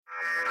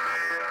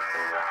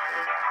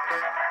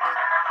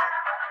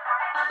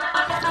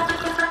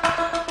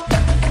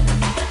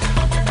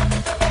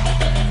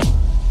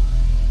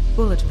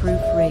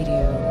Bulletproof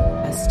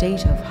Radio, a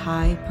state of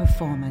high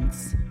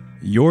performance.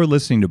 You're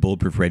listening to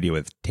Bulletproof Radio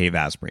with Dave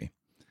Asprey.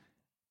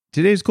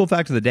 Today's cool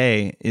fact of the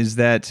day is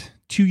that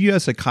two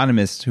U.S.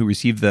 economists who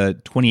received the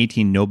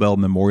 2018 Nobel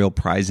Memorial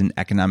Prize in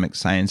Economic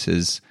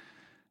Sciences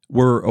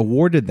were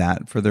awarded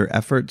that for their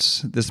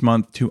efforts this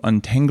month to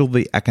untangle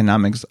the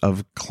economics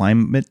of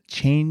climate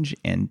change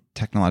and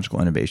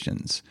technological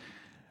innovations.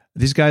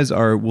 These guys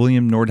are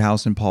William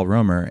Nordhaus and Paul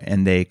Romer,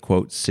 and they,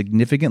 quote,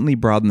 significantly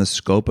broaden the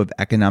scope of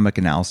economic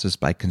analysis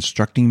by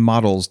constructing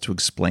models to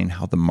explain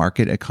how the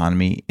market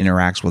economy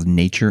interacts with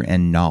nature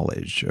and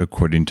knowledge,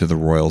 according to the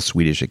Royal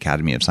Swedish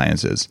Academy of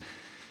Sciences.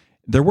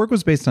 Their work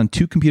was based on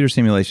two computer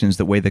simulations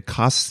that weigh the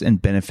costs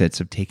and benefits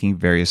of taking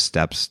various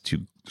steps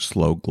to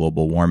slow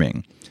global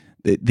warming.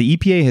 The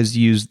EPA has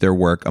used their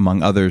work,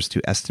 among others,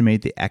 to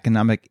estimate the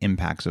economic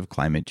impacts of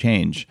climate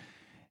change.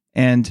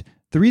 And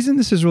the reason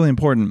this is really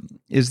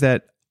important is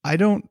that I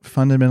don't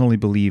fundamentally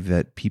believe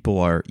that people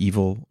are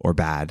evil or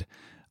bad.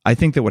 I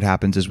think that what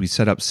happens is we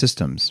set up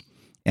systems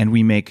and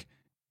we make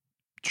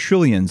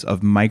trillions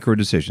of micro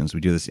decisions. We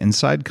do this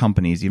inside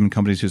companies, even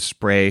companies who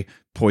spray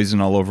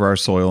poison all over our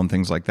soil and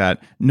things like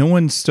that. No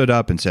one stood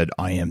up and said,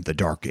 I am the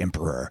Dark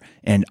Emperor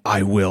and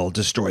I will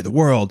destroy the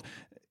world.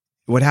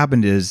 What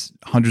happened is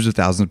hundreds of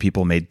thousands of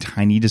people made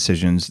tiny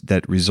decisions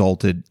that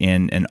resulted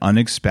in an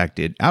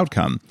unexpected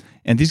outcome.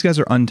 And these guys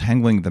are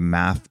untangling the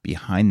math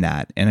behind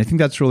that. And I think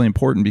that's really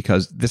important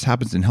because this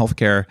happens in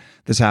healthcare.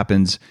 This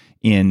happens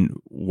in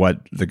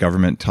what the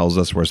government tells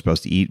us we're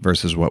supposed to eat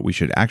versus what we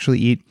should actually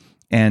eat.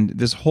 And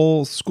this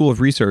whole school of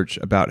research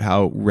about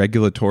how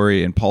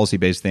regulatory and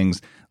policy-based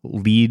things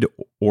lead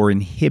or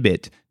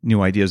inhibit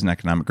new ideas in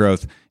economic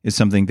growth is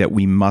something that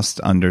we must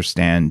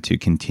understand to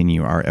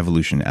continue our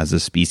evolution as a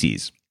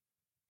species.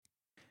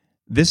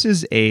 This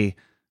is a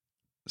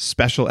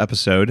special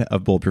episode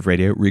of Bulletproof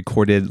Radio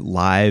recorded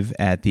live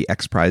at the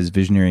X Prize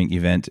Visioneering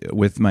event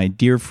with my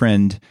dear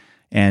friend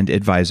and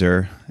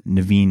advisor,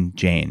 Naveen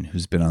Jain,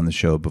 who's been on the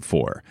show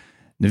before.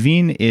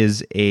 Naveen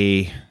is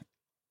a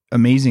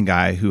amazing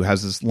guy who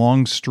has this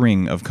long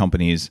string of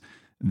companies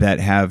that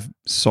have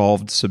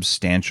solved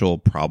substantial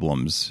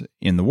problems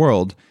in the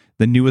world,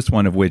 the newest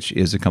one of which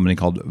is a company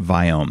called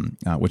Viome,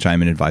 which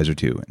I'm an advisor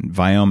to. And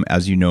Viome,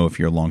 as you know if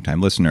you're a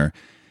longtime listener,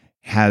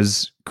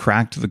 has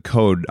cracked the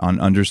code on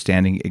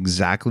understanding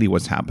exactly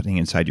what's happening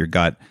inside your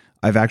gut.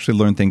 I've actually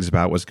learned things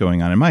about what's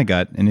going on in my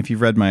gut. And if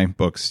you've read my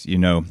books, you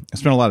know I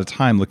spent a lot of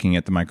time looking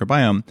at the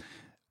microbiome.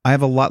 I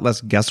have a lot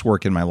less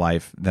guesswork in my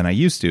life than I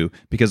used to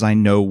because I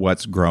know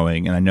what's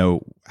growing and I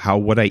know how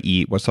what I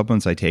eat, what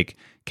supplements I take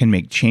can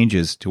make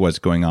changes to what's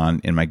going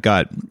on in my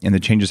gut. And the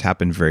changes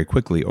happen very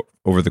quickly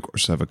over the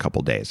course of a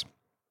couple days.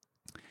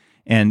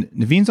 And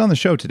Naveen's on the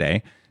show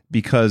today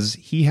because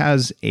he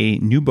has a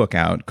new book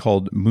out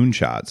called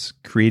Moonshots,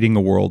 Creating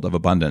a World of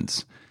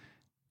Abundance.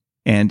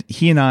 And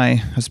he and I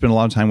have spent a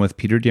lot of time with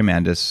Peter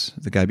Diamandis,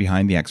 the guy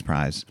behind the X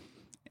Prize.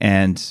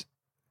 And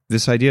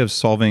this idea of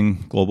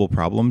solving global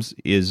problems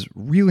is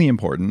really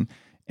important.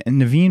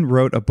 And Naveen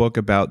wrote a book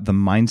about the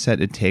mindset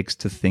it takes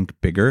to think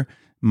bigger.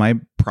 My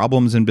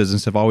problems in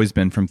business have always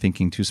been from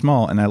thinking too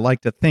small. And I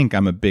like to think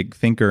I'm a big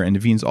thinker, and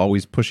Naveen's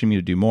always pushing me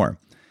to do more.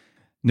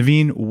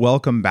 Naveen,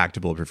 welcome back to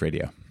Bulletproof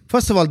Radio.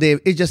 First of all, Dave,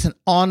 it's just an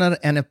honor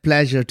and a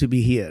pleasure to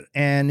be here.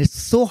 And it's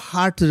so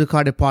hard to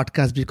record a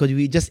podcast because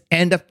we just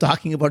end up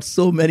talking about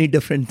so many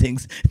different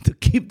things. To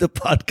keep the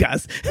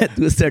podcast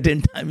to a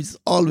certain time is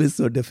always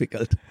so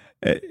difficult.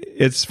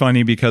 It's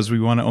funny because we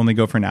want to only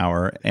go for an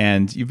hour,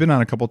 and you've been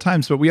on a couple of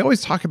times, but we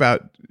always talk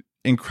about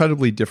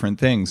incredibly different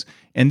things.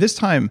 And this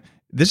time,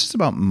 this is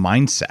about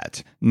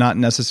mindset, not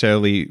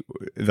necessarily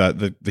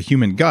the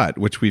human gut,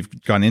 which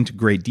we've gone into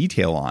great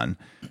detail on.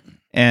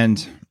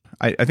 And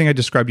I think I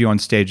described you on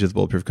stage at the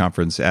Bulletproof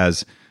Conference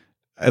as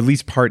at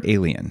least part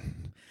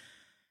alien.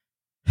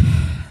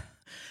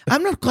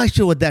 I'm not quite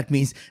sure what that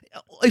means.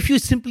 If you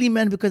simply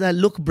meant because I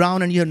look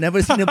brown and you've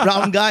never seen a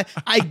brown guy,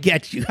 I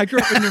get you. I grew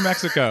up in New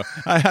Mexico.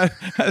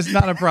 That's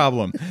not a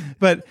problem.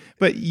 But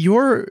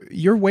your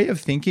way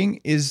of thinking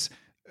is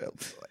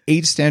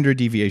 8 standard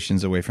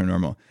deviations away from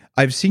normal.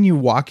 I've seen you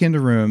walk into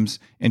rooms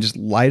and just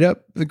light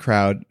up the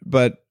crowd,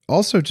 but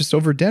also just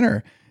over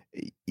dinner.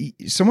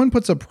 Someone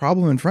puts a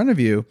problem in front of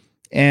you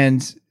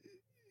and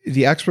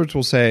the experts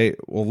will say,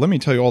 well, let me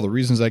tell you all the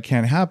reasons that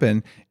can't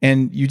happen.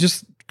 And you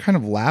just kind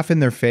of laugh in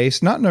their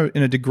face, not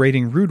in a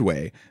degrading, rude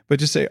way, but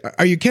just say,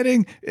 are you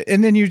kidding?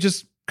 And then you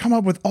just come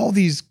up with all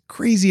these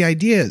crazy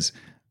ideas.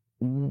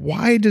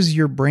 Why does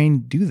your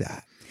brain do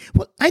that?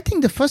 Well, I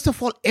think that first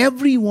of all,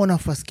 every one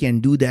of us can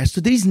do that. So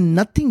there is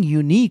nothing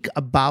unique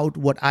about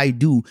what I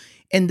do.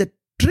 And the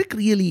trick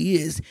really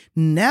is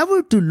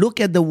never to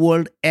look at the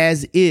world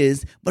as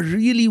is, but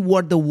really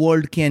what the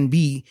world can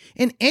be.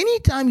 And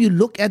anytime you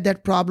look at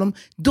that problem,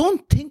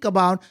 don't think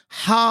about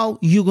how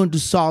you're going to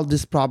solve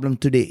this problem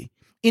today.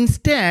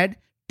 Instead,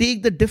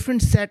 take the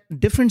different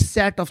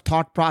set of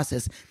thought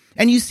process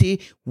and you say,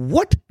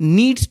 what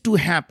needs to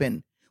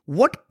happen?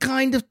 what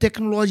kind of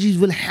technologies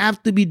will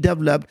have to be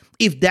developed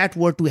if that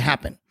were to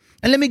happen.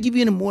 And let me give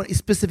you a more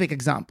specific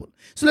example.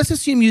 So let's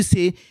assume you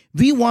say,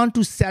 we want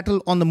to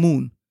settle on the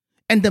moon.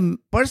 And the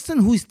person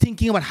who is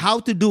thinking about how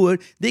to do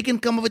it, they can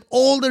come up with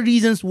all the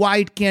reasons why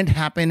it can't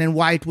happen and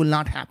why it will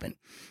not happen.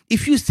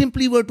 If you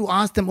simply were to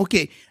ask them,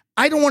 okay,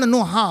 I don't want to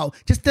know how,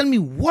 just tell me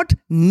what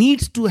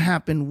needs to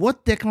happen,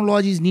 what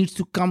technologies needs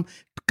to come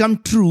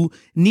true,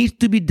 needs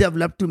to be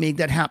developed to make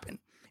that happen.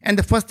 And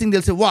the first thing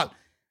they'll say, well,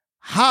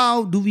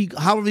 how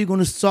are we going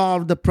to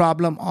solve the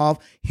problem of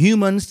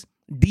humans'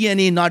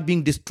 DNA not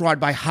being destroyed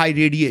by high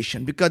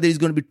radiation? Because there is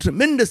going to be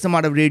tremendous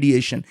amount of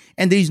radiation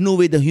and there is no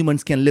way the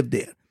humans can live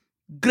there.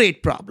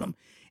 Great problem.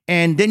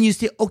 And then you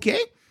say, okay,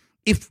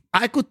 if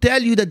I could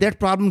tell you that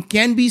problem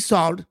can be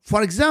solved,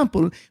 for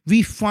example,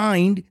 we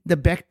find the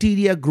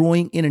bacteria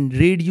growing in a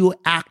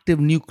radioactive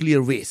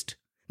nuclear waste.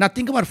 Now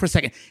think about it for a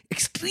second.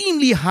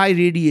 Extremely high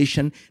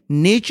radiation,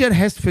 nature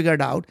has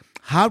figured out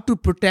how to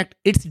protect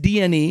its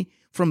DNA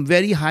from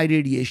very high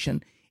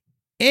radiation.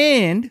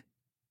 And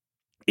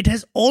it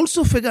has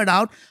also figured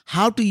out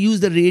how to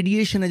use the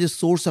radiation as a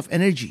source of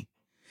energy.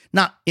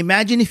 Now,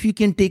 imagine if you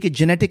can take a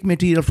genetic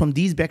material from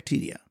these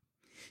bacteria,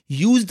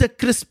 use the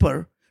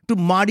CRISPR to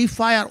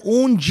modify our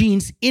own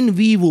genes in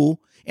vivo,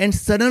 and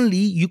suddenly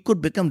you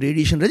could become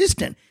radiation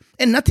resistant.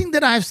 And nothing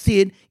that I've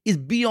said is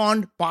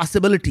beyond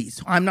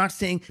possibilities. I'm not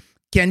saying,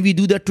 can we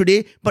do that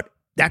today? But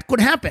that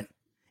could happen.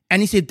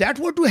 And you say, if that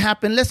were to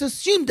happen, let's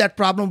assume that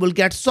problem will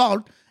get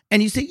solved.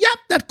 And you say, yeah,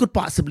 that could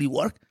possibly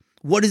work.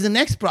 What is the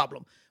next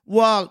problem?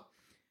 Well,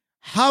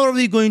 how are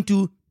we going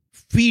to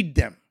feed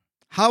them?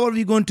 How are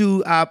we going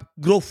to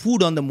grow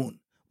food on the moon?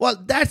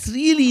 Well, that's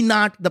really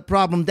not the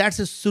problem. That's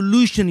a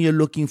solution you're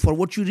looking for.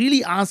 What you're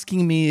really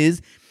asking me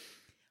is,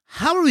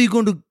 how are we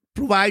going to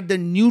provide the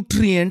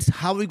nutrients?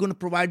 How are we going to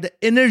provide the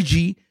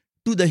energy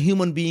to the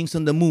human beings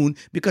on the moon?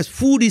 Because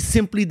food is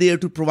simply there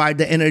to provide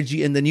the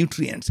energy and the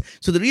nutrients.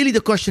 So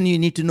the question you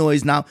need to know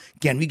is now,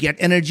 can we get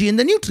energy and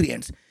the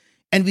nutrients?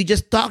 And we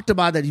just talked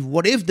about that.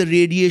 What if the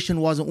radiation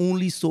was the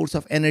only source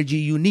of energy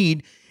you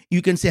need?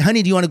 You can say,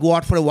 honey, do you want to go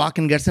out for a walk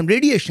and get some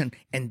radiation?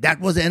 And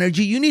that was the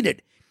energy you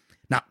needed.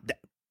 Now,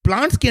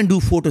 plants can do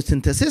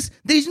photosynthesis.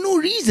 There is no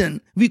reason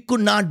we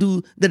could not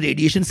do the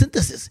radiation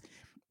synthesis.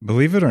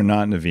 Believe it or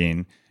not,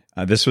 Naveen,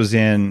 this was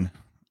in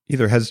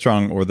either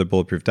Headstrong or the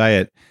Bulletproof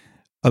Diet.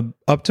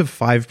 Up to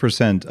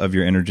 5% of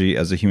your energy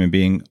as a human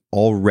being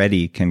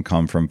already can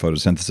come from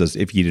photosynthesis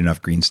if you eat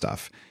enough green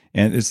stuff.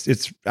 And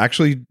it's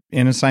actually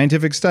in a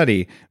scientific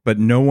study, but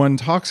no one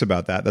talks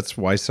about that. That's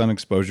why sun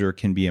exposure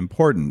can be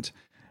important.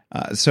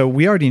 So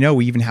we already know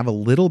we even have a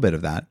little bit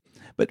of that.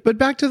 But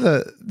back to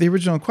the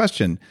original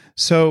question.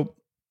 So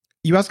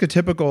you ask a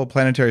typical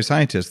planetary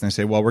scientist and they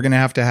say, well, we're going to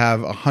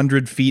have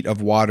 100 feet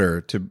of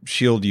water to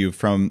shield you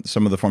from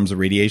some of the forms of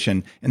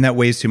radiation. And that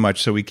weighs too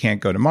much, so we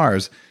can't go to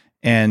Mars.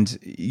 And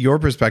your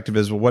perspective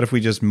is, well, what if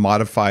we just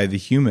modify the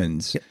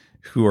humans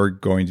who are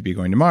going to be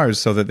going to Mars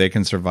so that they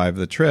can survive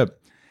the trip?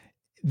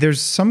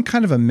 There's some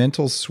kind of a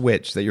mental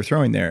switch that you're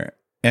throwing there.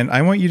 And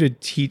I want you to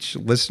teach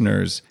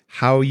listeners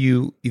how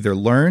you either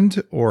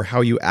learned or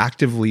how you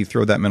actively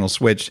throw that mental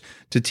switch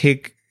to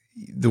take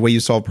the way you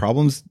solve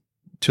problems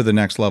to the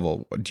next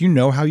level. Do you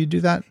know how you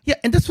do that? Yeah,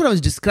 and that's what I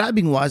was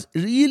describing was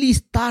really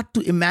start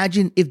to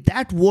imagine if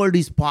that world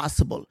is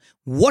possible,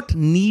 what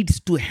needs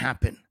to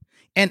happen?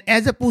 And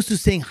as opposed to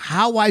saying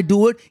how I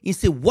do it, you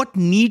say what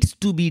needs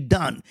to be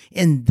done.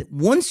 And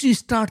once you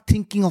start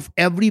thinking of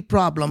every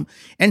problem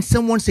and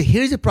someone say,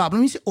 here's a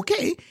problem, you say,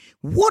 okay,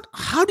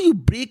 how do you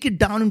break it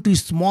down into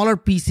smaller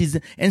pieces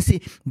and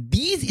say,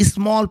 these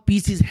small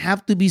pieces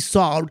have to be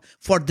solved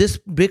for this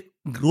big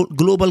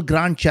global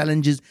grand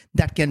challenges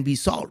that can be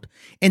solved.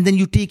 And then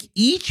you take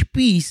each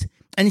piece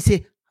and you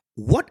say,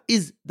 what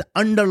is the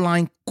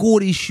underlying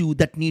core issue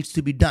that needs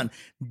to be done?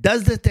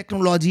 Does the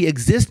technology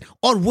exist,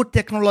 or would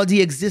technology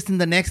exist in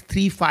the next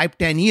 3, 5,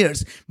 10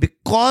 years?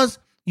 Because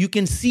you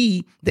can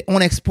see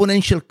on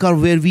exponential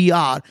curve where we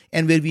are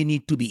and where we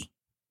need to be.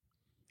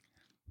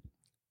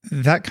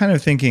 That kind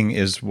of thinking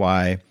is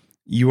why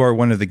you are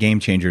one of the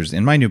game changers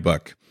in my new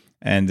book.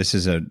 And this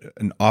is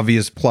an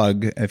obvious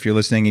plug. If you're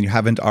listening and you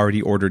haven't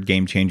already ordered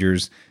Game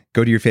Changers,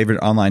 go to your favorite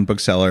online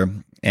bookseller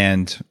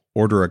and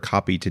order a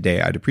copy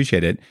today. I'd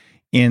appreciate it.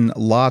 In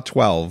Law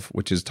 12,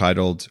 which is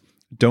titled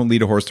Don't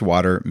Lead a Horse to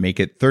Water, Make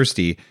It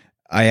Thirsty,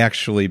 I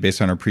actually,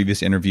 based on our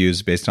previous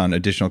interviews, based on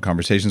additional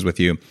conversations with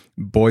you,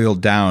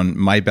 boiled down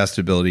my best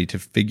ability to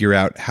figure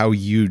out how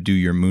you do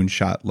your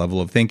moonshot level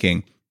of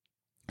thinking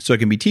so it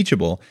can be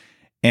teachable.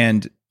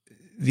 And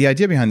the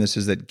idea behind this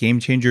is that game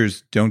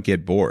changers don't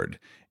get bored,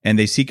 and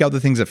they seek out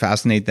the things that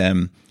fascinate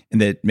them and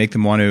that make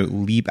them want to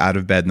leap out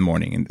of bed in the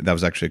morning. And that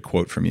was actually a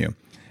quote from you.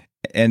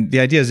 And the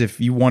idea is, if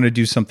you want to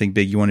do something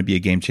big, you want to be a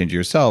game changer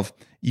yourself,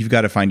 you've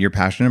got to find your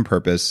passion and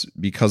purpose,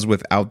 because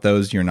without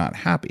those, you're not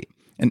happy.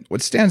 And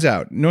what stands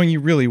out, knowing you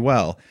really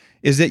well,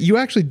 is that you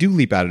actually do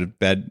leap out of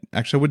bed.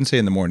 Actually, I wouldn't say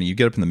in the morning. You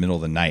get up in the middle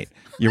of the night.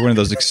 You're one of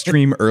those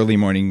extreme early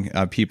morning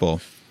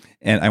people.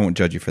 And I won't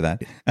judge you for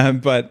that.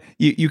 But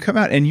you come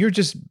out and you're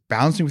just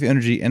bouncing with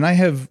energy. And I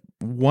have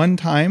one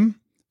time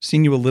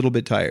seen you a little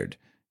bit tired.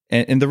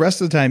 And the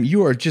rest of the time,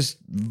 you are just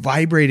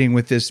vibrating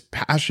with this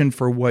passion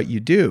for what you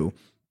do.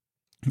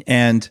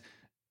 And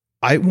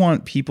I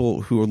want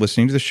people who are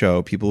listening to the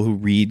show, people who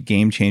read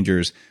Game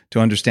Changers, to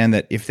understand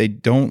that if they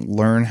don't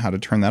learn how to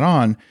turn that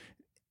on,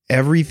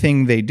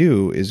 everything they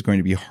do is going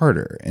to be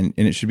harder and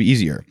it should be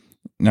easier.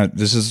 Now,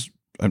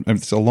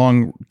 it's a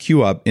long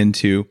queue up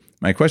into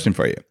my question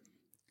for you.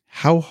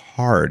 How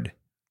hard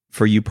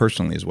for you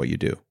personally is what you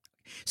do?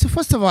 So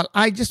first of all,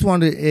 I just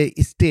want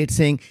to state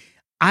saying,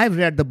 I've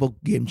read the book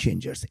Game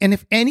Changers. And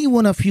if any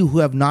one of you who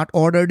have not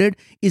ordered it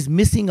is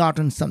missing out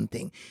on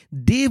something,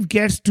 Dave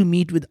gets to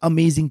meet with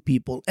amazing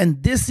people.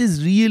 And this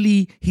is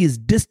really, he's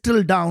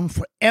distilled down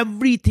for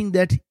everything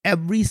that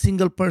every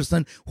single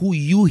person who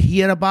you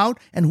hear about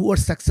and who are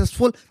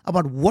successful,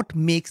 about what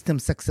makes them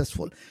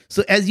successful.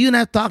 So as you and I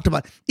have talked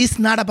about, it's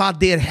not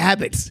about their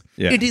habits.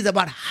 Yeah. It is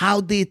about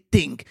how they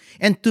think.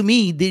 And to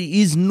me, there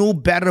is no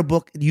better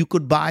book you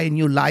could buy in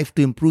your life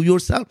to improve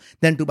yourself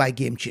than to buy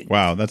Game Changers.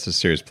 Wow, that's a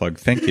serious plug.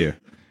 Thank you.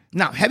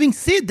 Now, having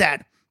said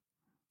that,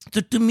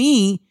 so to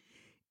me,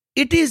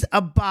 it is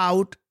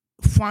about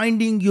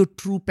finding your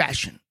true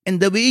passion. And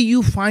the way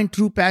you find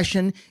true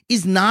passion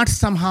is not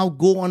somehow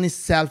go on a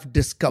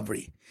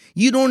self-discovery.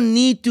 You don't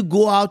need to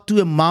go out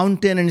to a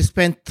mountain and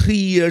spend 3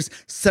 years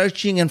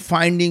searching and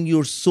finding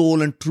your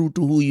soul and true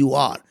to who you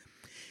are.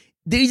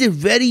 There is a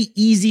very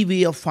easy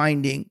way of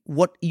finding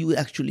what you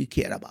actually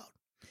care about.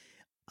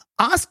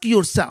 Ask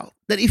yourself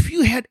that if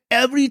you had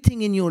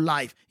everything in your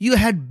life, you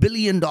had $1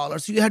 billion,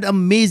 you had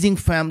amazing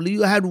family,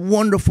 you had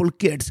wonderful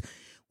kids,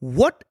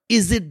 what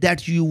is it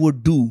that you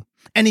would do?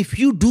 And if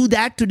you do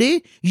that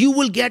today, you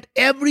will get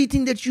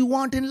everything that you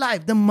want in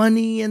life, the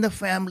money and the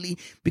family,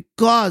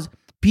 because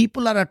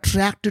people are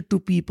attracted to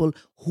people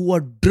who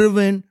are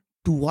driven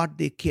to what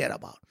they care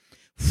about.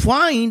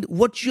 Find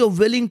what you're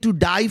willing to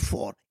die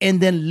for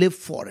and then live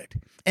for it.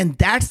 And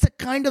that's the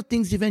kind of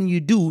things when you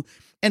do.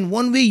 And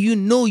one way you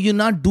know you're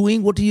not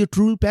doing what you're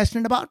truly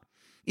passionate about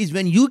is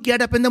when you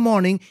get up in the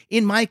morning,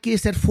 in my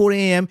case at 4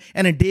 a.m.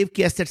 and in Dave's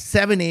case at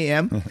 7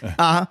 a.m.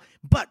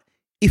 But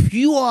if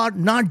you are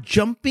not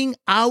jumping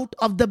out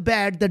of the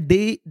bed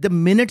the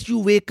minute you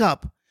wake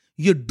up,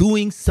 you're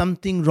doing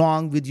something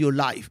wrong with your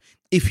life.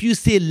 If you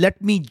say,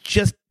 let me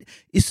just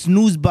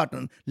snooze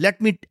button, let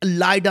me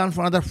lie down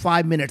for another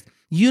 5 minutes,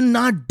 you're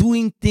not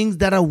doing things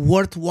that are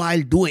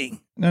worthwhile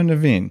doing. Now,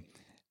 Naveen,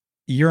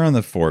 you're on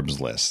the Forbes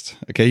list.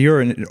 Okay,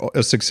 you're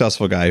a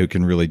successful guy who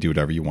can really do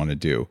whatever you want to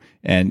do,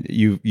 and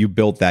you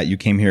built that. You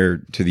came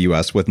here to the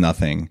U.S. with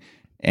nothing,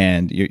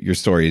 and your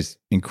story is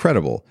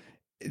incredible.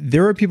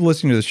 There are people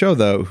listening to the show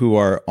though who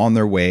are on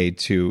their way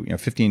to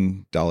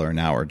 $15 an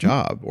hour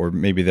job, or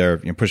maybe they're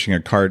pushing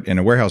a cart in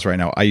a warehouse right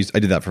now. I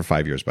did that for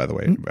 5 years, by the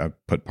way. I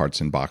put parts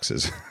in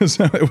boxes,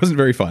 so it wasn't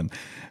very fun,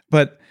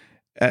 but.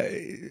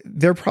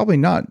 They're probably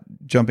not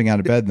jumping out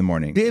of bed in the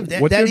morning. Dave,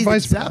 that is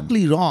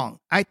exactly wrong.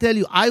 I tell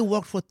you, I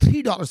worked for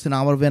 $3 an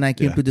hour when I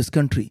came to this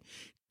country.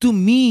 To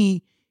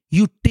me,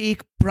 you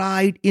take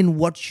pride in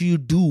what you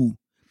do.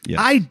 Yes.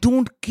 I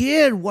don't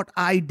care what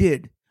I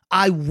did.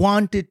 I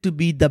wanted to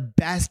be the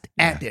best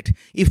at it.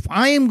 If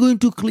I am going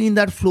to clean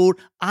that floor,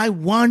 I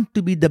want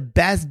to be the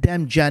best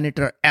damn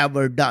janitor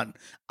ever done.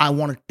 I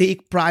want to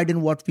take pride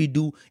in what we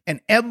do. And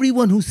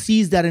everyone who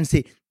sees that and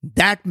say,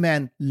 that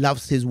man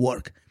loves his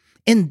work.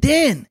 And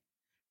then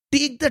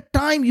take the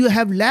time you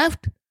have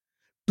left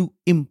to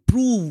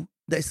improve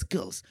the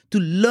skills, to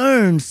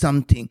learn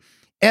something.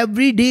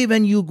 Every day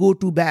when you go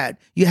to bed,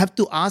 you have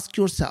to ask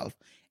yourself,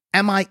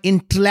 am I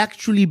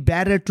intellectually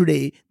better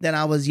today than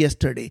I was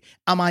yesterday?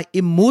 Am I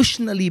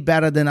emotionally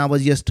better than I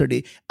was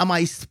yesterday? Am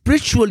I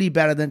spiritually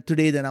better than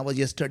today than I was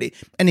yesterday?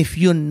 And if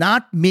you're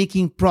not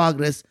making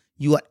progress,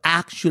 you are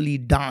actually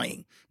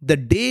dying. The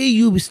day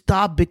you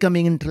stop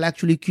becoming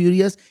intellectually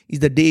curious is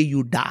the day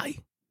you die.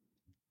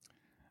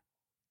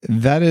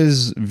 That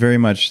is very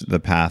much the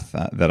path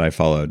that I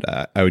followed.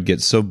 I would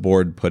get so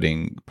bored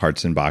putting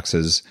parts in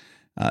boxes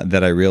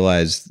that I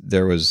realized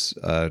there was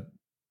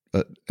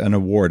an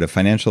award, a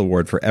financial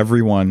award for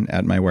everyone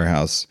at my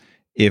warehouse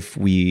if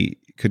we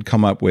could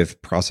come up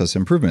with process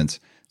improvements.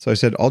 So I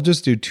said, I'll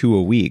just do 2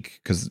 a week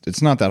because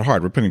it's not that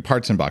hard. We're putting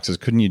parts in boxes.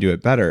 Couldn't you do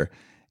it better?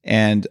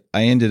 And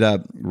I ended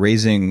up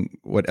raising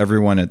what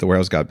everyone at the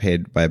warehouse got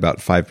paid by about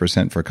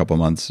 5% for a couple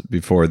months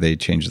before they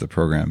changed the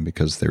program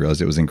because they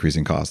realized it was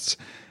increasing costs.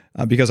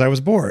 Because I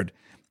was bored.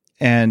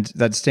 And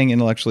that staying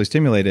intellectually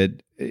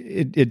stimulated,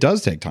 it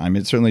does take time.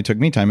 It certainly took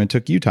me time. It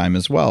took you time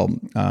as well.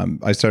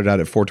 I started out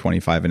at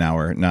 $4.25 an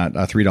hour, not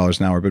 $3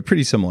 an hour, but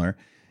pretty similar.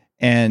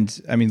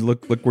 And I mean,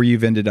 look where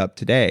you've ended up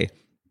today.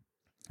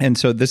 And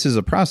so this is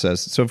a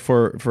process. So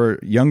for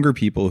younger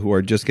people who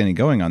are just getting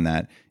going on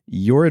that,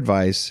 your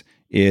advice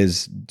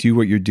is do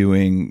what you're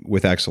doing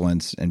with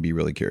excellence and be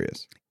really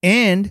curious.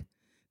 And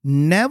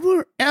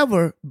never,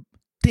 ever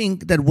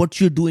think that what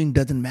you're doing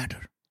doesn't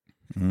matter.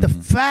 The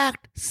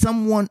fact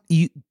someone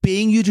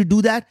paying you to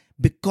do that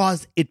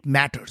because it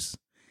matters.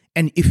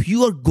 And if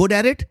you are good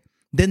at it,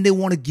 then they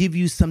want to give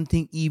you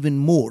something even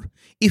more.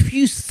 If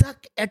you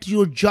suck at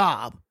your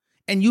job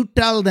and you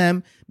tell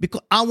them,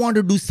 because I want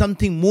to do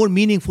something more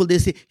meaningful, they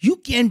say, you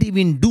can't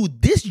even do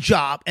this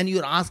job and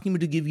you're asking me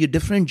to give you a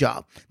different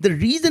job. The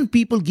reason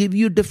people give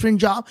you a different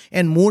job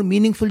and more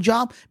meaningful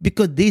job,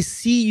 because they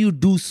see you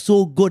do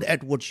so good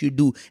at what you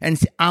do and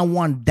say, I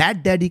want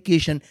that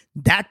dedication,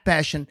 that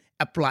passion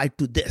applied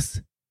to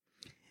this.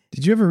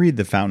 Did you ever read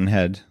The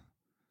Fountainhead?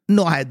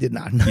 No, I did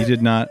not. You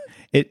did not?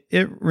 It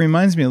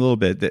reminds me a little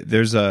bit that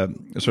there's a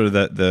sort of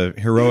the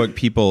heroic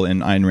people in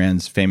Ayn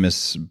Rand's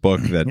famous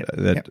book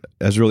that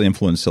has really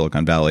influenced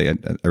Silicon Valley. I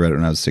read it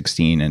when I was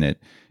 16, and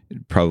it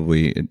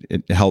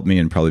helped me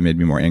and probably made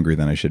me more angry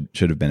than I should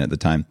have been at the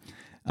time,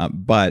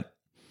 but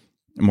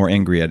more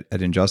angry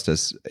at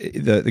injustice.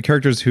 The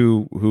characters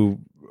who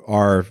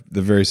are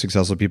the very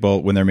successful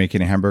people, when they're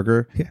making a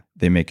hamburger,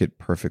 they make it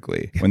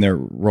perfectly. When they're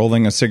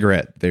rolling a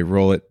cigarette, they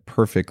roll it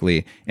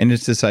perfectly. And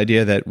it's this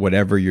idea that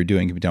whatever you're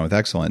doing can be done with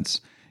excellence.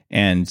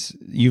 And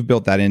you've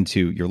built that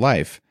into your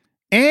life.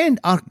 And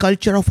our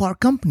culture of our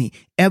company.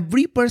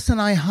 Every person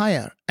I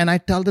hire, and I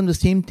tell them the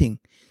same thing.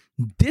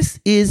 This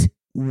is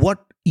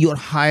what you're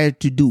hired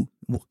to do.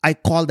 I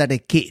call that a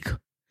cake.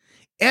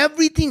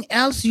 Everything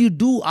else you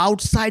do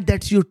outside,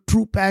 that's your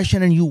true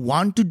passion and you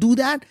want to do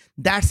that,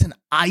 that's an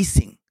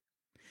icing.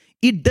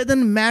 It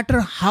doesn't matter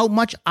how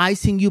much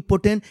icing you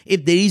put in.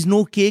 If there is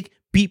no cake,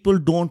 people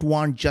don't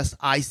want just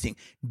icing.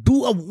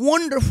 Do a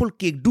wonderful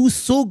cake. Do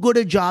so good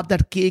a job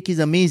that cake is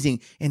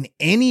amazing. And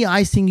any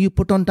icing you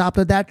put on top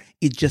of that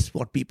is just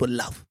what people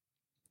love.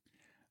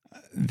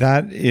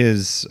 That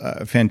is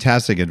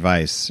fantastic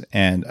advice.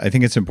 And I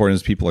think it's important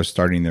as people are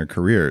starting their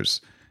careers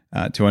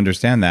to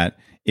understand that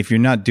if you're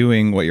not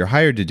doing what you're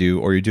hired to do,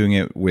 or you're doing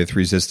it with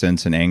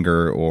resistance and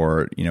anger,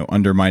 or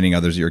undermining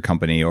others at your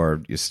company,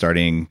 or you're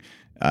starting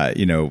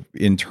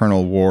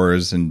internal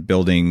wars and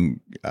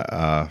building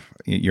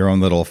your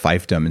own little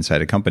fiefdom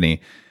inside a company,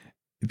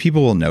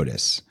 people will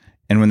notice.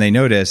 And when they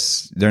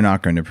notice, they're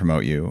not going to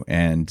promote you,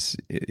 and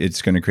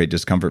it's going to create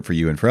discomfort for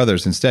you and for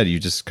others. Instead, you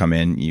just come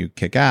in, you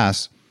kick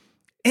ass,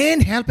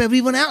 and help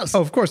everyone else. Oh,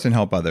 of course, and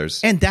help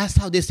others. And that's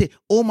how they say,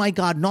 oh my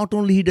God, not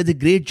only he does a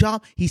great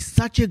job, he's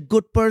such a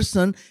good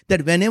person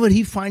that whenever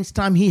he finds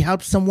time, he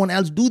helps someone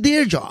else do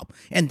their job.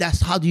 And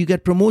that's how you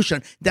get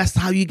promotion. That's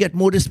how you get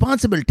more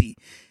responsibility.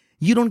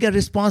 You don't get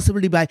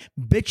responsibility by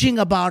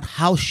bitching about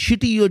how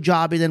shitty your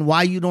job is and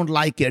why you don't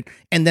like it,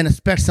 and then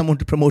expect someone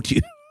to promote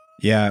you.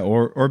 Yeah,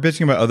 or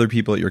bitching about other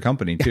people at your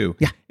company too.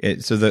 Yeah.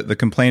 So the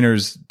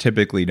complainers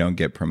typically don't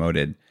get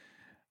promoted.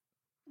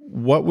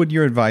 What would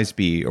your advice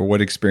be, or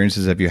what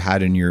experiences have you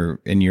had in your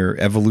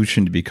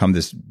evolution to become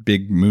this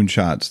big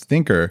Moonshots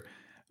thinker,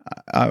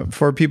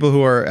 for people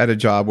who are at a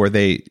job where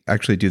they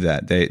actually do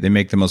that? They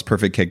make the most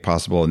perfect cake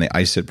possible and they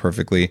ice it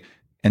perfectly,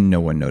 and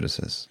no one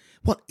notices.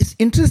 Well, it's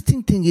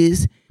interesting thing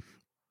is,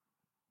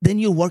 then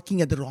you're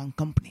working at the wrong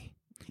company.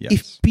 Yes.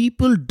 If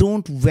people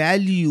don't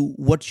value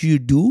what you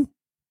do,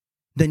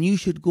 then you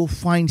should go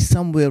find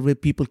somewhere where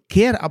people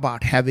care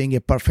about having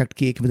a perfect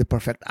cake with a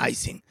perfect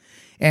icing.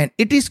 And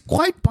it is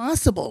quite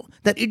possible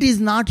that it is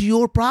not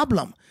your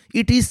problem.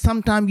 It is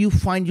sometimes you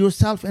find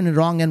yourself in a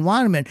wrong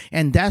environment.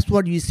 And that's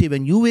what you say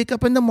when you wake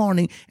up in the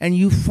morning and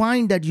you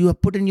find that you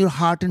have put in your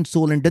heart and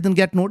soul and doesn't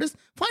get noticed,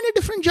 find a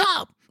different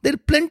job. There are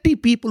plenty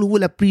of people who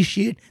will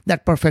appreciate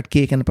that perfect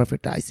cake and the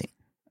perfect icing.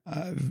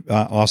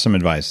 Awesome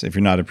advice. If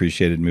you're not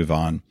appreciated, move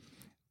on.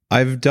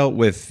 I've dealt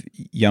with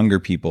younger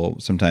people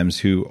sometimes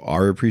who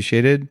are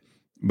appreciated,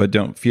 but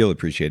don't feel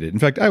appreciated. In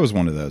fact, I was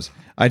one of those.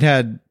 I'd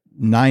had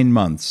 9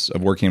 months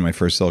of working in my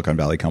first Silicon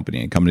Valley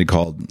company, a company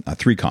called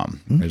 3Com.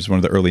 It was one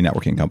of the early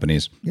networking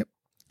companies. Yep.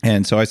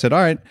 And so I said,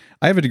 all right,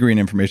 I have a degree in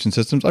information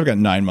systems. I've got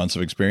 9 months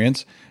of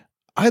experience.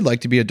 I'd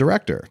like to be a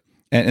director.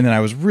 And then I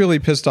was really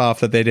pissed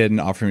off that they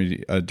didn't offer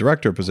me a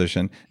director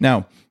position.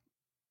 Now,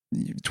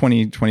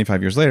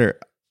 25 years later,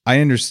 I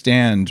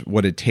understand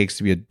what it takes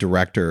to be a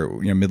director,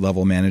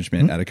 mid-level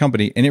management at a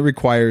company, and it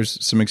requires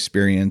some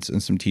experience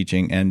and some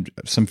teaching and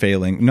some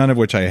failing, none of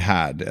which I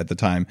had at the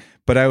time,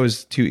 but I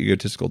was too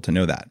egotistical to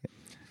know that.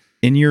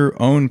 In your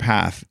own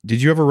path,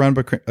 did you ever run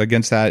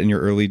against that in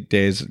your early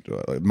days,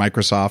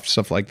 Microsoft,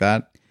 stuff like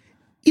that?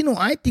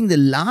 I think a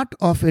lot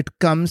of it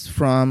comes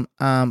from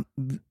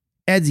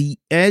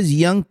as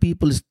young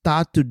people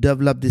start to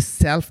develop this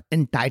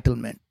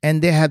self-entitlement,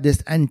 and they have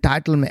this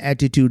entitlement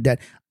attitude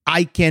that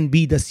I can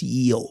be the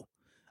CEO.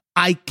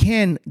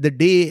 The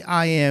day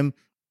I am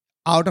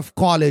out of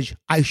college,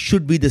 I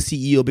should be the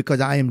CEO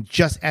because I am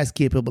just as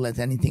capable as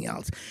anything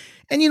else.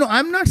 And,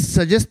 I'm not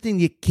suggesting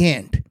you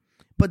can't,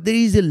 but there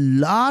is a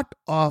lot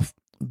of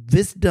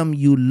wisdom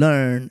you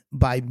learn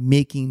by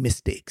making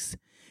mistakes.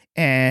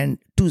 And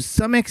to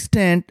some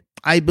extent,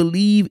 I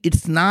believe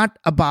it's not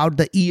about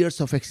the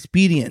years of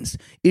experience.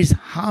 It's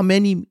how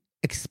many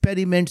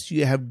experiments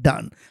you have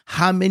done,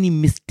 how many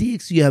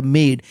mistakes you have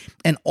made,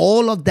 and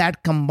all of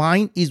that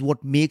combined is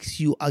what makes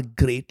you a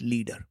great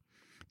leader.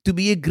 To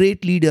be a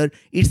great leader,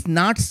 it's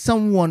not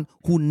someone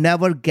who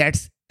never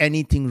gets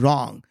anything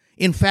wrong.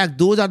 In fact,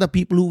 those are the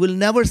people who will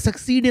never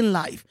succeed in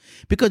life,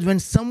 because when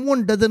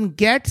someone doesn't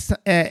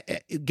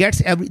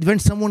when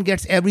someone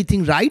gets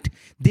everything right,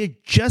 they're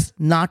just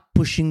not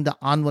pushing the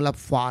envelope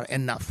far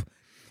enough.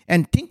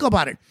 And think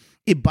about it.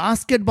 A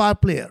basketball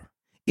player,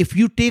 if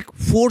you take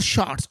 4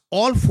 shots,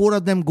 all 4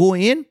 of them go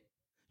in,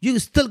 you're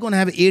still going to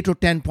have 8 or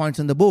 10 points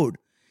on the board.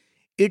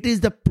 It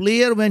is the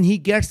player, when he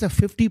gets a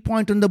 50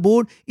 point on the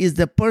board, is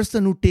the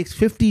person who takes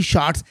 50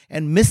 shots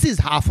and misses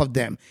half of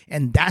them.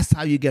 And that's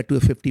how you get to a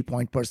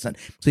 50-point person.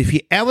 So if you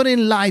ever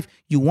in life,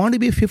 you want to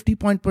be a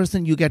 50-point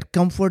person, you get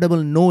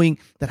comfortable knowing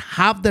that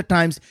half the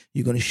times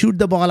you're going to shoot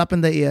the ball up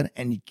in the air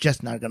and you're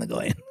just not going to go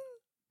in.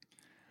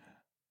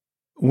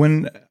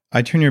 When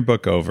I turn your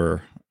book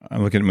over, I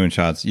look at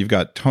Moonshots. You've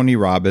got Tony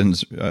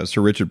Robbins,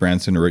 Sir Richard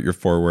Branson, who wrote your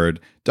foreword,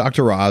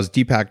 Dr. Oz,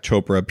 Deepak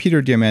Chopra,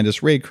 Peter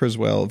Diamandis, Ray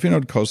Kurzweil,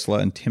 Vinod Khosla,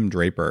 and Tim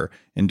Draper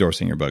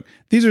endorsing your book.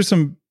 These are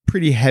some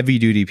pretty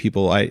heavy-duty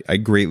people I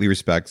greatly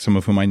respect, some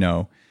of whom I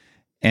know.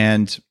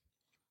 And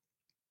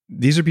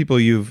these are people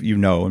you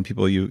know and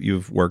people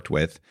you've worked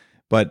with.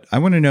 But I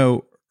want to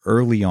know,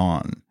 early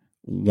on,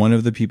 one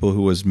of the people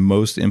who was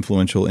most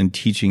influential in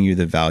teaching you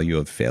the value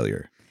of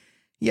failure.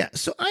 Yeah,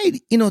 so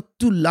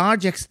to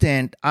large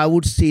extent, I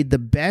would say the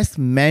best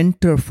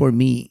mentor for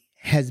me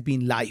has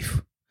been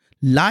life.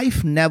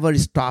 Life never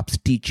stops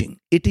teaching.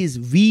 It is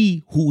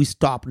we who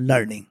stop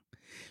learning.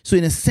 So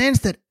in a sense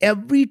that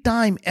every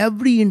time,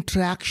 every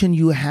interaction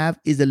you have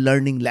is a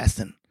learning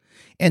lesson.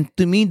 And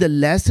to me, the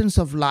lessons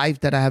of life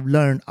that I have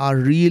learned are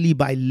really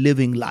by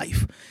living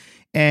life.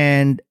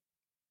 And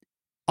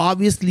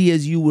obviously,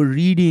 as you were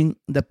reading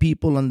the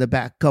people on the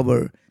back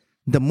cover,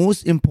 the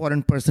most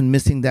important person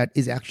missing that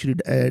is actually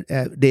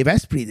Dave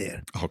Asprey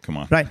there. Oh, come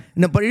on. Right.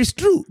 No, but it's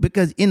true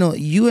because,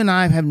 you and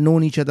I have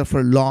known each other for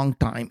a long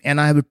time, and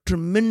I have a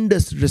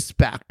tremendous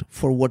respect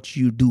for what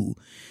you do.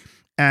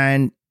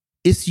 And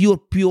it's your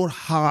pure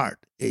heart,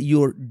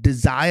 your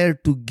desire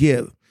to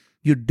give,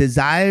 your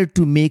desire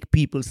to make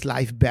people's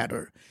life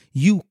better.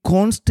 You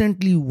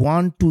constantly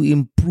want to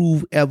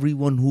improve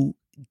everyone who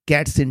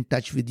gets in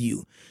touch with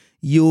you.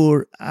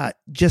 Your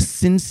just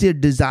sincere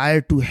desire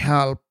to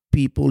help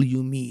people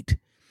you meet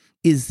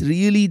is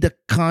really the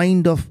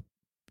kind of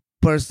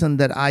person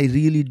that I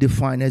really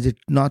define as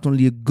not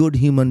only a good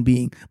human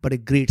being, but a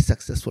great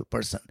successful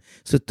person.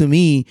 So to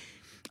me,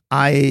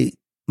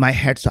 my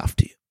hat's off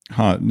to you.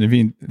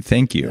 Naveen,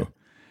 thank you.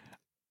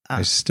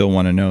 I still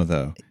want to know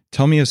though.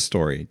 Tell me a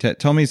story.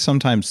 Tell me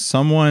sometimes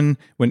someone,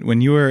 when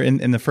you were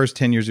in the first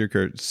 10 years of your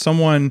career,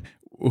 someone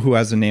who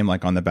has a name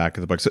like on the back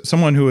of the book, so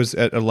someone who was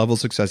at a level of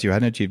success you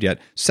hadn't achieved yet,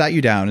 sat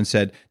you down and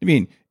said,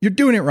 Naveen, you're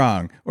doing it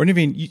wrong. Or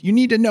Naveen, you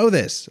need to know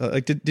this.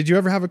 Did you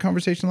ever have a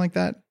conversation like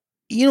that?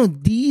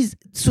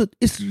 So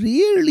it's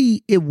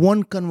rarely a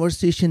one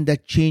conversation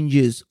that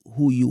changes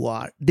who you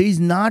are. There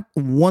is not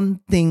one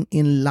thing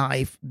in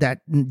life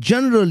that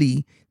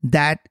generally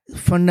that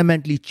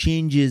fundamentally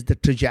changes the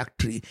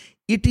trajectory.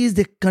 It is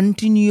the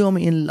continuum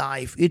in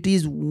life. It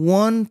is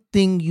one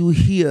thing you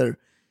hear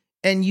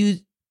and you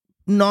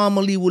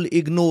normally will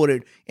ignore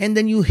it, and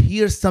then you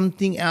hear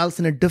something else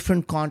in a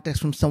different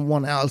context from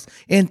someone else,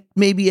 and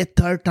maybe a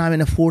third time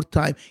and a fourth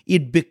time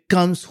it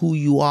becomes who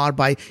you are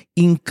by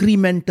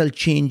incremental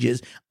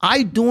changes.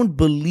 I don't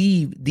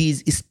believe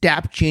these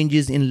step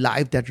changes in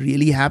life that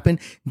really happen.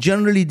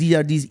 Generally, these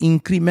are these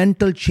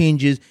incremental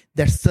changes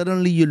that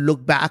suddenly you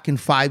look back and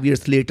 5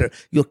 years later,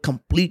 you're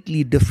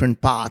completely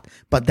different path.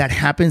 But that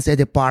happens as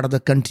a part of the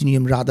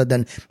continuum rather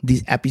than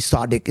these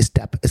episodic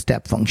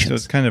step functions. So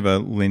it's kind of a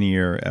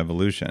linear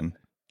evolution.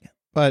 Yeah.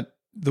 But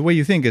the way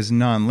you think is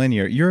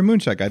non-linear. You're a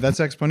moonshot guy. That's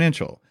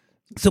exponential.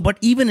 So, but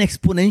even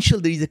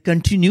exponential, there is a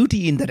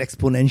continuity in that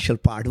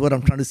exponential part. What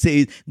I'm trying to say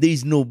is there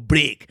is no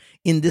break.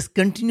 In this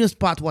continuous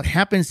path, what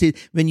happens is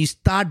when you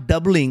start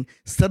doubling,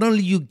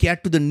 suddenly you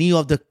get to the knee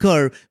of the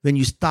curve when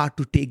you start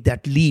to take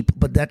that leap.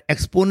 But that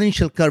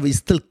exponential curve is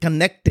still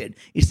connected.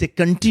 It's a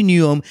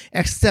continuum,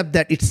 except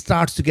that it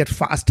starts to get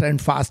faster and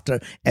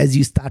faster as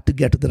you start to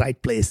get to the right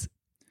place.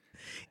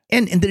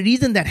 And the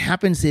reason that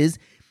happens is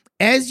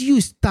as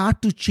you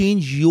start to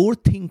change your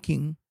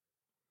thinking,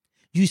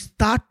 you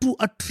start to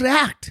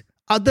attract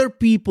other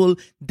people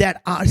that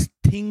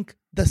think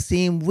the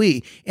same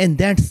way. And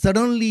then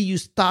suddenly you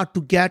start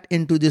to get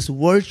into this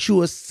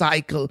virtuous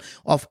cycle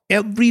of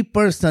every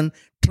person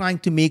trying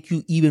to make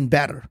you even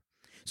better.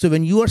 So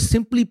when you are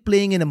simply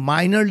playing in a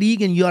minor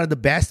league and you are the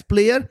best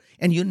player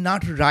and you're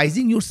not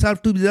rising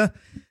yourself to be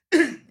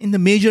in the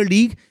major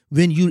league,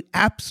 when you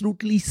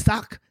absolutely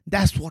suck,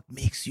 that's what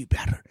makes you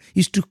better,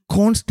 is to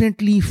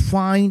constantly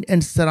find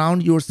and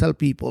surround yourself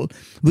people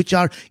which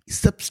are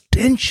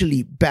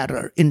substantially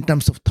better in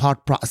terms of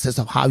thought process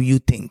of how you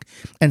think.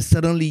 And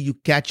suddenly you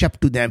catch up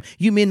to them.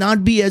 You may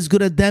not be as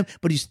good as them,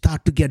 but you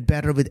start to get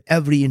better with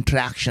every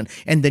interaction.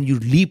 And then you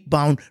leap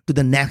bound to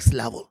the next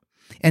level.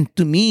 And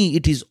to me,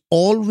 it is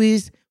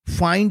always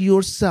find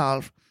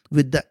yourself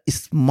with the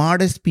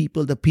smartest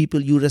people, the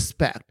people you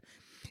respect.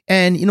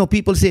 And,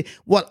 people say,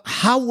 well,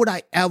 how would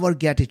I ever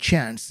get a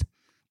chance?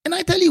 And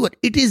I tell you what,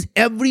 it is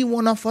every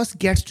one of us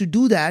gets to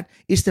do that.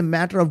 It's a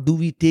matter of do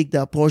we take the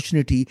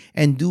opportunity,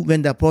 and do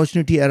when the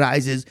opportunity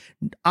arises,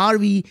 are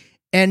we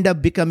end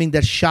up becoming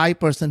that shy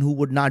person who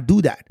would not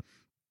do that?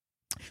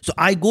 So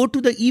I go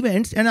to the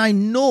events and I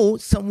know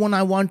someone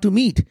I want to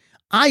meet.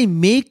 I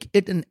make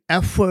it an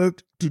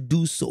effort to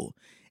do so.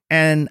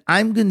 And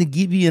I'm going to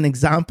give you an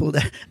example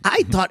that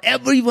I thought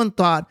everyone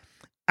thought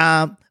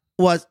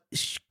was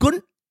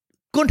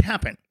couldn't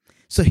happen.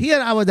 So here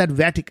I was at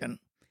Vatican,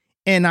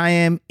 and I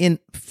am in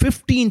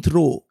 15th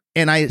row,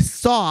 and I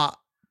saw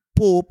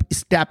Pope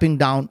stepping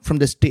down from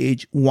the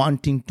stage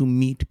wanting to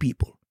meet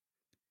people.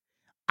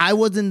 I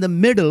was in the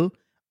middle.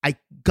 I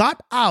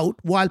got out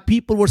while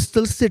people were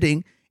still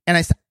sitting, and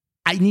I said,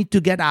 I need to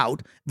get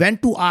out.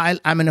 Went to aisle.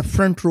 I'm in a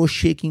front row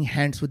shaking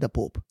hands with the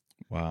Pope.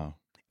 Wow.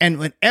 And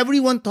when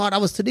everyone thought I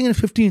was sitting in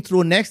 15th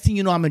row, next thing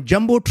you know, I'm a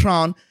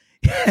Jumbotron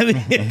having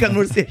a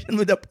conversation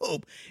with the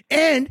Pope.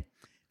 And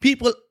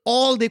people,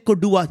 all they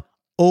could do was,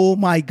 oh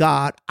my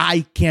God,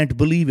 I can't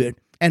believe it.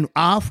 And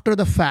after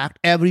the fact,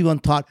 everyone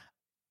thought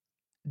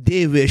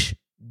they wish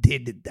they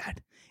did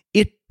that.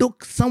 It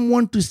took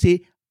someone to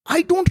say,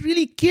 I don't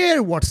really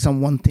care what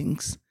someone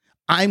thinks.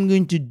 I'm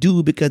going to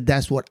do because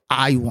that's what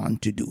I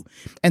want to do.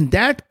 And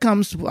that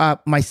comes,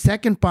 my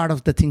second part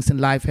of the things in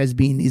life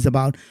is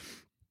about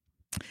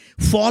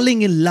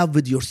falling in love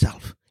with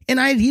yourself. And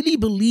I really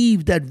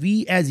believe that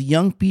we as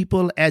young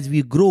people, as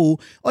we grow,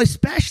 or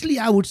especially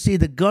I would say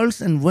the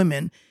girls and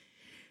women,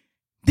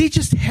 they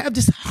just have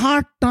this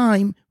hard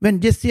time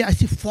when they say, I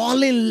say,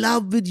 fall in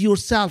love with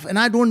yourself. And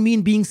I don't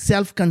mean being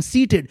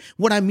self-conceited.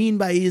 What I mean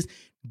by is,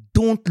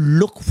 don't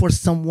look for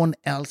someone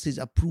else's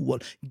approval.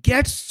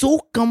 Get so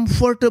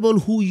comfortable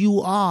who you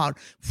are.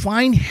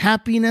 Find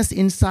happiness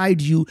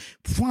inside you.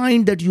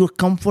 Find that you're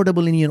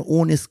comfortable in your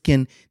own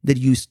skin, that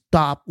you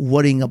stop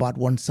worrying about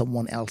what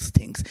someone else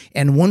thinks.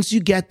 And once you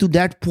get to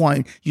that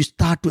point, you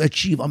start to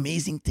achieve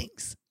amazing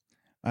things.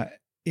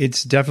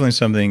 It's definitely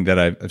something that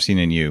I've seen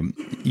in you.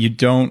 You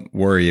don't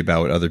worry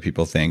about what other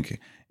people think.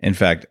 In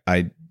fact,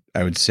 I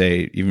would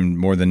say even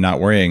more than not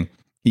worrying,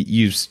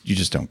 you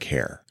just don't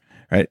care,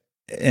 right?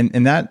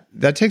 And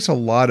that takes a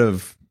lot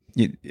of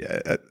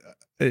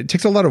it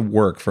takes a lot of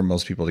work for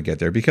most people to get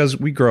there, because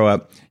we grow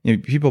up,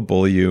 people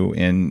bully you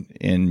in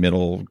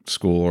middle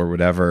school or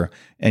whatever,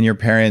 and your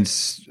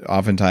parents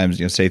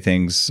oftentimes say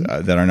things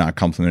that are not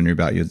complimentary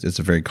about you. It's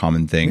a very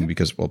common thing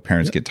because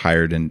parents get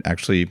tired, and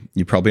actually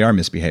you probably are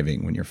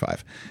misbehaving when you're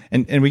 5,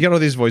 and we get all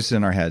these voices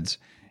in our heads.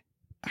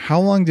 How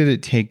long did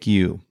it take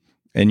you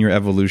in your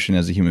evolution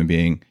as a human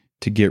being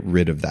to get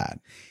rid of that?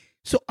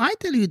 So I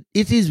tell you,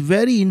 it is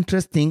very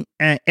interesting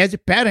as a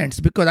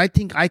parent, because I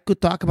think I could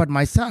talk about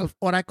myself,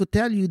 or I could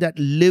tell you that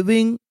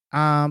living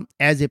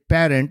as a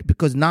parent,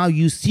 because now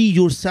you see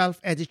yourself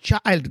as a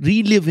child,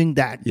 reliving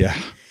that.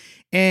 Yeah.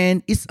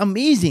 And it's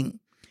amazing.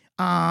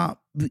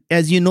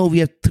 As you know, we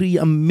have 3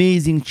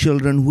 amazing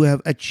children who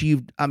have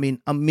achieved,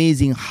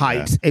 amazing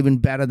heights, even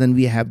better than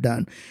we have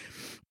done.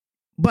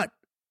 But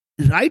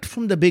right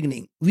from the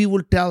beginning, we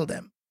will tell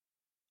them,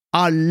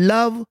 our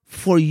love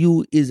for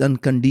you is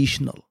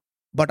unconditional,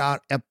 but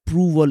our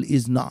approval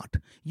is not.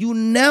 You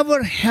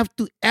never have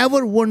to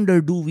ever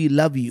wonder, do we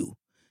love you?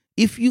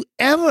 If you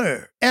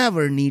ever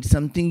need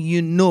something,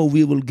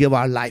 we will give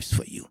our lives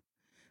for you.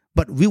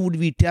 But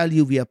we tell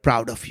you we are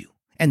proud of you.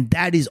 And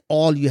that is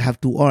all you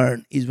have to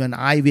earn, is when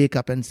I wake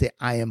up and say,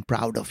 I am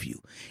proud of you.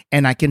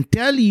 And I can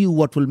tell you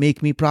what will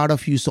make me proud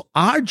of you. So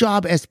our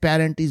job as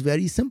parent is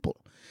very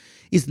simple,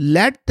 is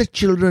let the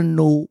children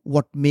know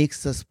what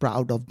makes us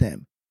proud of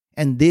them.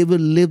 And they will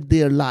live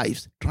their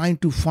lives trying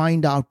to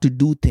find out to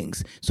do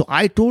things. So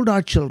I told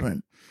our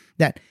children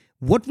that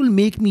what will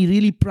make me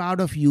really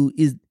proud of you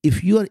is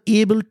if you are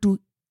able to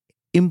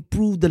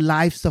improve the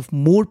lives of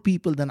more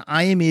people than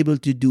I am able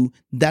to do,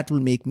 that will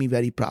make me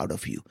very proud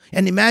of you.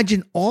 And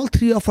imagine all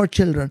 3 of our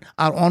children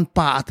are on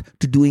path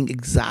to doing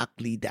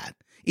exactly that.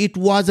 It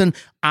wasn't,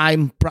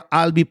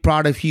 I'll be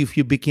proud of you if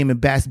you became a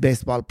best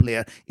baseball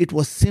player. It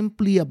was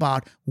simply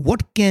about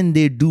what can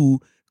they do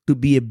to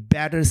be a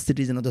better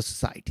citizen of the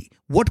society?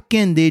 What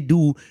can they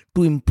do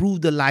to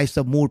improve the lives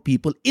of more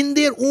people in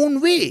their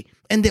own way?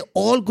 And they're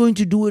all going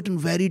to do it in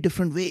very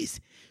different ways.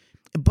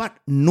 But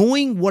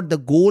knowing what the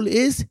goal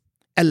is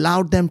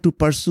allowed them to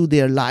pursue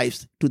their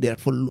lives to their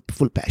full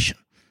passion.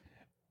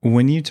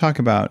 When you talk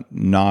about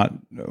not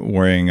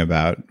worrying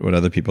about what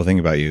other people think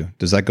about you,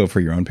 does that go for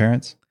your own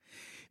parents?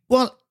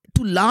 Well,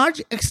 to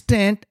large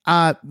extent,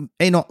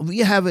 we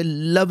have a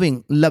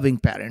loving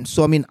parents.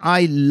 So,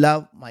 I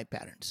love my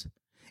parents.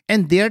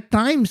 And there are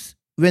times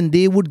when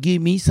they would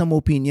give me some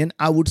opinion,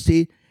 I would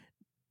say,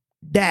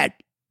 Dad,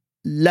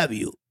 love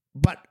you,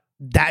 but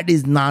that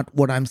is not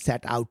what I'm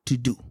set out to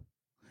do.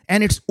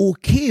 And it's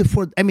okay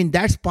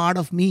that's part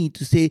of me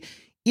to say,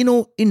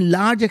 in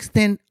large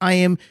extent, I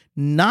am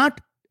not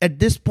at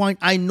this point,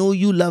 I know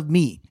you love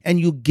me, and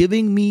you're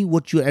giving me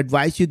what your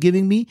advice you're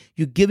giving me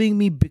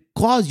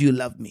because you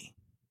love me.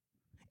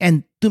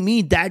 And to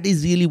me, that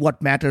is really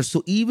what matters.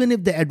 So even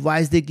if the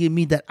advice they give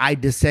me that I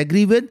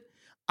disagree with,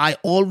 I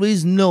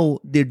always know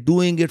they're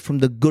doing it from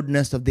the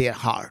goodness of their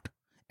heart.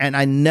 And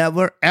I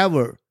never,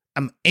 ever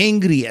am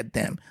angry at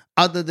them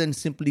other than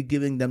simply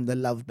giving them the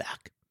love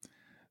back.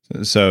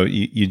 So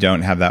you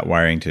don't have that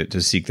wiring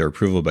to seek their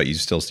approval, but you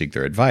still seek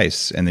their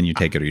advice, and then you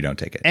take it or you don't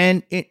take it.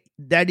 And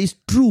that is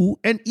true.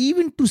 And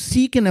even to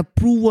seek an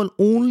approval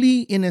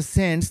only in a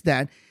sense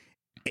that,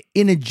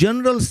 in a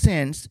general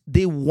sense,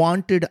 they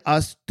wanted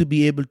us to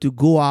be able to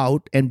go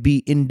out and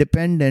be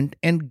independent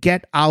and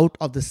get out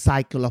of the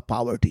cycle of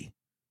poverty.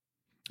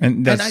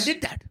 And I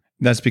did that.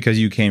 That's because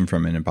you came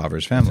from an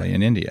impoverished family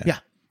in India. Yeah.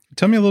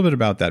 Tell me a little bit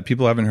about that.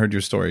 People haven't heard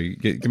your story.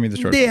 Give me the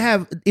story.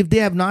 If they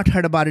have not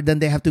heard about it, then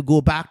they have to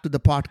go back to the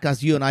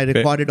podcast you and I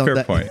recorded on that.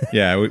 Fair point.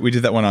 Yeah, we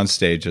did that one on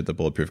stage at the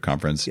Bulletproof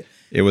Conference. Yeah.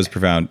 It was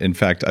profound. In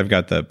fact, I've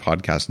got the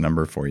podcast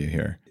number for you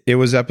here. It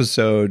was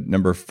episode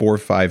number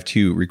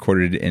 452,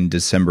 recorded in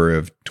December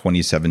of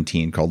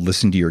 2017, called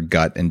Listen to Your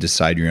Gut and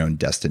Decide Your Own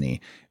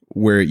Destiny,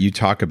 where you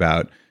talk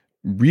about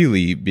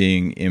really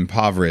being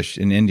impoverished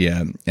in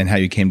India and how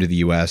you came to the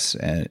US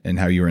and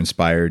how you were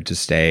inspired to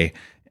stay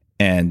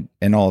and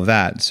all of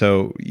that.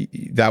 So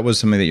that was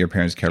something that your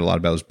parents cared a lot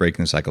about, was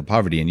breaking the cycle of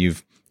poverty. And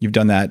you've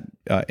done that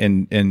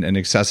in an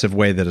excessive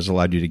way that has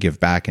allowed you to give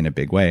back in a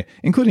big way,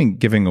 including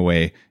giving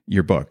away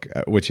your book,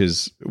 which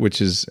is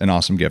an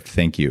awesome gift.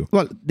 Thank you.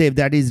 Well, Dave,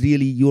 that is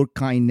really your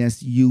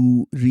kindness.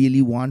 You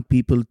really want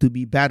people to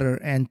be better.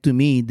 And to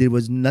me, there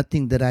was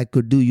nothing that I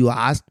could do. You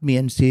asked me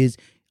and says,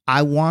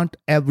 I want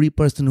every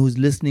person who's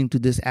listening to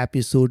this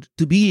episode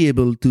to be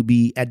able to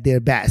be at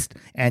their best.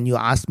 And you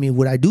asked me,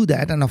 would I do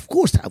that? And of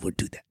course I would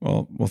do that.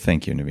 Well,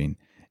 thank you, Naveen.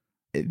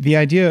 The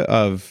idea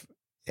of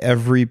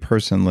every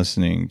person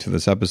listening to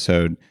this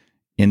episode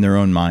in their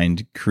own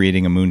mind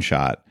creating a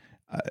moonshot,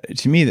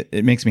 to me,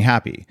 it makes me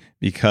happy,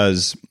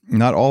 because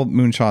not all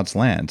moonshots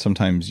land.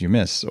 Sometimes you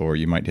miss, or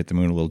you might hit the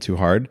moon a little too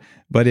hard.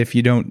 But if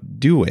you don't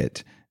do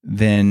it,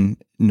 then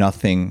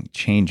nothing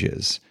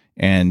changes.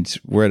 And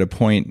we're at a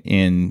point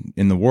in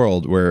the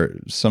world where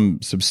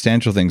some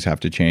substantial things have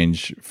to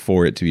change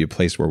for it to be a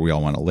place where we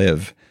all want to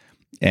live.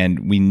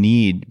 And we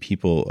need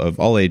people of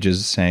all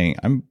ages saying,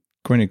 I'm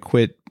going to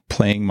quit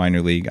playing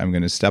minor league. I'm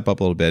going to step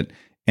up a little bit.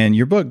 And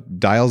your book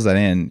dials that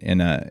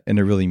in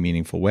a really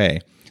meaningful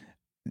way.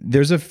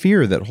 There's a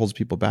fear that holds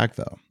people back,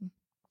 though.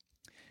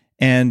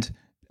 And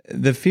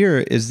the fear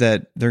is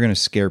that they're going to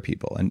scare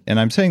people. And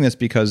I'm saying this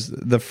because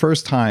the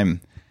first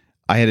time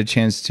I had a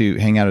chance to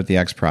hang out at the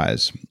X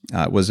Prize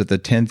was at the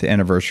 10th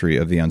anniversary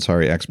of the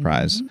Ansari X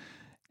Prize. Mm-hmm.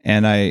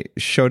 And I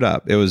showed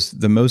up. It was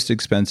the most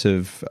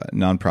expensive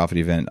nonprofit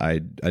event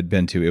I'd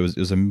been to. It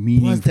was a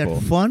meaningful.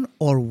 Was that fun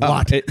or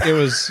what?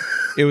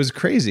 It was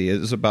crazy. It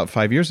was about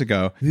 5 years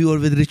ago. We were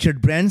with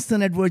Richard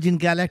Branson at Virgin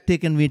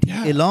Galactic and with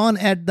Elon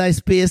at the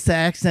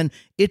SpaceX, and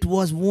it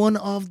was one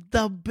of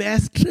the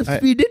best trips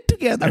we did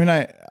together. I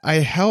mean, I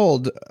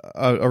held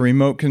a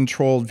remote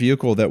controlled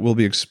vehicle that will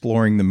be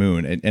exploring the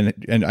moon,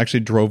 and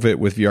actually drove it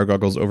with VR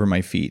goggles over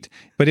my feet.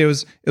 But it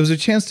was a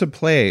chance to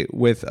play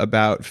with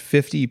about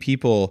 50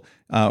 people.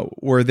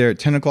 Were there at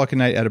 10 o'clock at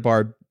night at a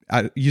bar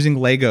using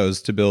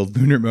Legos to build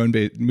lunar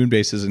moon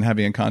bases and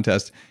having a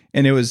contest.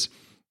 And it was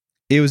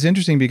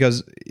interesting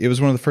because it was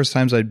one of the first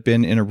times I'd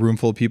been in a room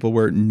full of people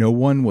where no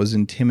one was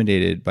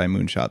intimidated by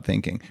moonshot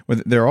thinking.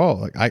 They're all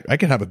like, I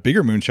could have a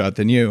bigger moonshot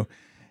than you.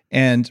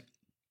 And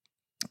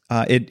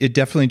it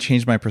definitely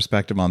changed my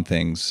perspective on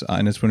things.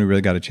 And it's when we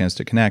really got a chance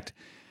to connect.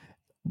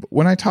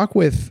 When I talk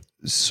with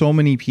so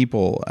many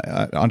people,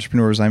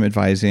 entrepreneurs I'm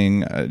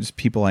advising, just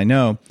people I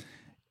know,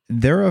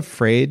 they're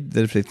afraid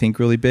that if they think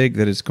really big,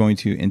 that it's going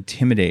to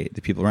intimidate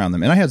the people around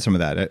them. And I had some of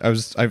that.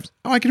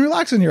 I can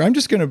relax in here. I'm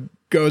just going to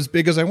go as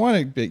big as I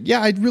want to.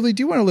 Yeah, I really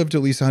do want to live to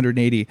at least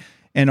 180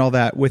 and all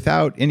that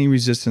without any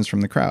resistance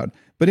from the crowd.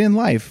 But in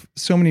life,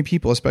 so many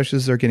people, especially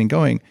as they're getting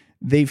going,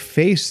 they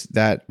face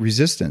that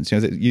resistance.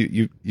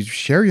 You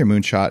share your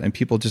moonshot and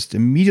people just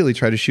immediately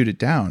try to shoot it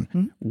down.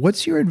 Mm-hmm.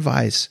 What's your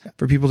advice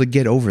for people to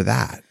get over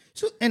that?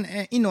 So,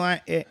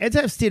 as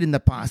I've said in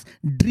the past,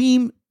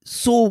 dream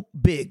so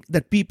big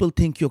that people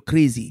think you're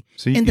crazy.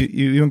 So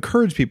you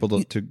encourage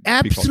people to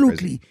absolutely. Be called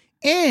crazy.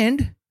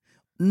 And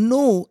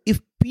know if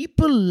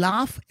people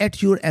laugh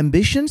at your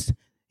ambitions,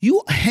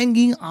 you're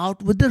hanging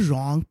out with the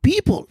wrong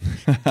people.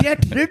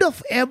 Get rid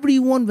of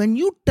everyone. When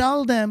you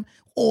tell them,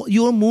 oh,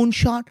 you're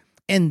moonshot,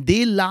 and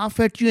they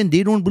laugh at you and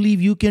they don't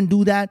believe you can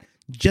do that,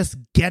 just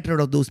get rid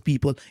of those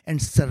people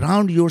and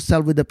surround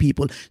yourself with the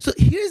people. So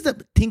here's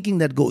the thinking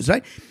that goes,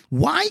 right?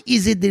 Why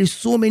is it there's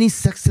so many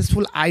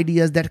successful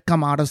ideas that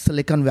come out of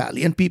Silicon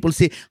Valley? And people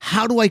say,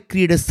 how do I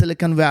create a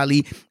Silicon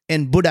Valley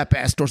in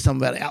Budapest or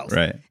somewhere else?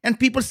 Right. And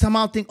people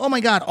somehow think, oh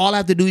my God, all I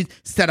have to do is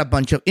set a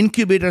bunch of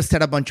incubators,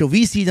 set a bunch of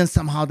VCs, and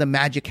somehow the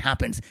magic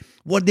happens.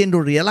 What they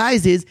don't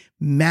realize is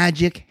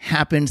magic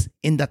happens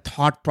in the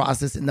thought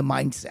process, in the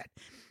mindset.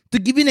 To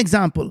give you an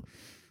example,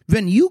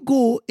 when you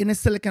go in a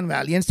Silicon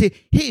Valley and say,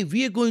 hey,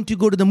 we are going to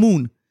go to the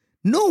moon,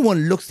 no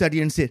one looks at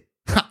you and says,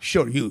 ha,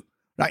 sure, you,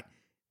 right?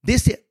 They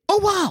say, oh,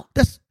 wow,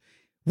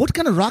 What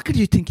kind of rocket are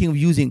you thinking of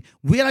using?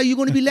 Where are you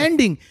going to be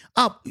landing?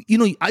 Up,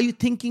 are you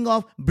thinking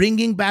of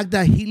bringing back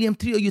the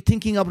helium-3? Or are you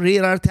thinking of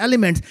rare earth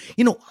elements?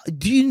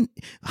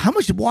 How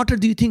much water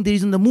do you think there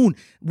is on the moon?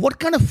 What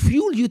kind of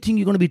fuel do you think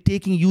you're going to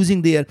be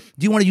using there?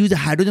 Do you want to use the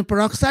hydrogen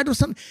peroxide or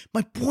something?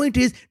 My point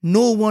is,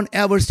 no one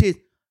ever says,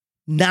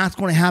 that's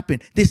going to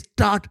happen. They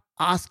start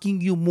asking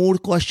you more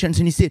questions,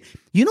 and you say,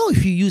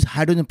 if you use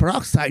hydrogen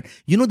peroxide,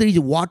 there is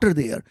water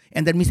there,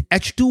 and that means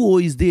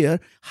H2O is there,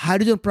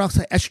 hydrogen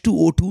peroxide,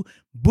 H2O2,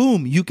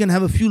 boom, you can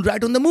have a fuel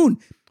right on the moon.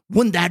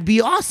 Wouldn't that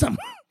be awesome?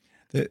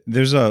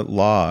 There's a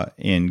law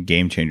in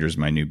Game Changers,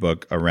 my new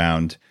book,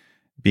 around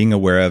being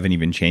aware of and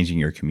even changing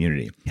your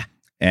community. Yeah.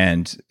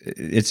 And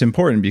it's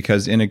important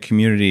because in a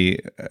community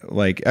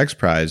like X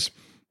Prize,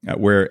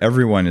 where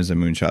everyone is a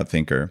moonshot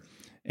thinker,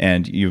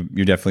 and you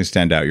definitely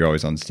stand out, you're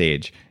always on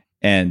stage.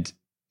 And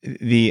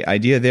the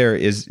idea there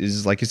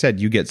is like you said,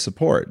 you get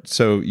support.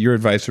 So your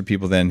advice for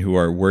people then who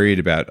are worried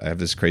about, I have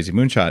this crazy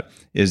moonshot,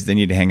 is they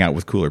need to hang out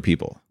with cooler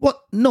people. Well,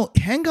 no,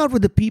 hang out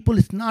with the people.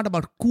 It's not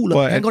about cooler.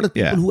 Well, hang out with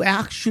people who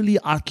actually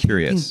are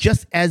curious,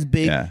 just as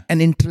big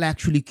and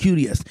intellectually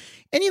curious.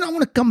 And I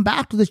want to come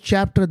back to this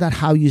chapter that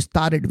how you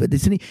started with.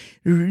 It's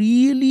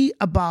really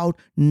about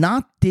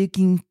not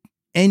taking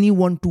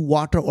anyone to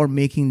water or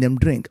making them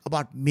drink,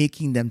 about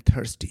making them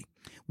thirsty.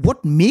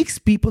 What makes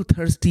people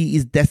thirsty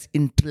is this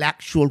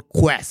intellectual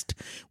quest.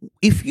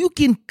 If you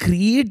can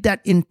create that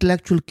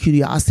intellectual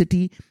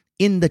curiosity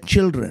in the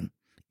children,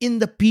 in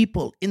the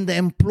people, in the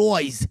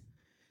employees,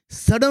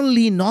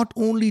 suddenly not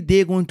only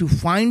they're going to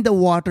find the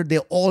water, they're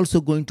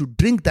also going to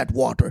drink that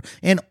water.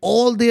 And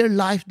all their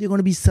life, they're going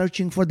to be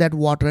searching for that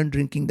water and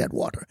drinking that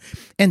water.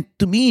 And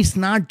to me, it's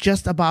not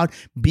just about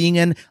being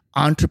an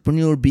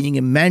entrepreneur, being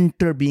a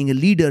mentor, being a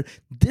leader.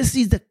 This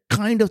is the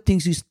kind of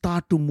things you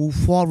start to move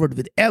forward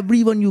with.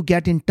 Everyone you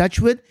get in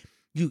touch with,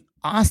 you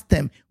ask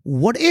them,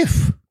 what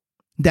if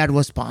that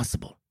was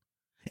possible?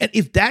 And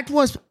if that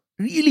was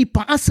really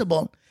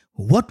possible,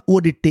 what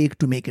would it take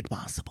to make it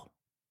possible?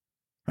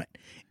 Right?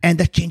 And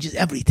that changes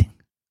everything.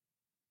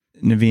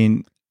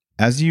 Naveen,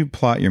 as you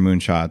plot your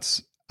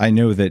moonshots, I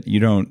know that you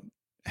don't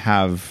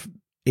have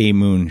a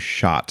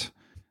moonshot.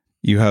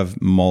 You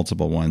have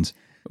multiple ones.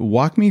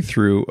 Walk me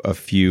through a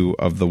few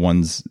of the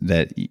ones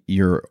that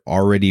you're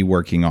already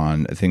working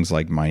on, things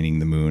like mining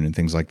the moon and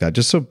things like that,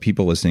 just so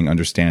people listening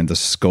understand the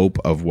scope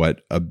of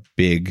what a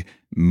big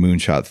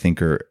moonshot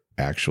thinker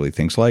actually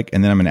thinks like.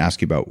 And then I'm going to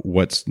ask you about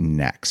what's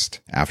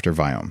next after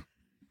Viome.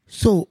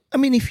 So,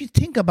 if you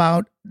think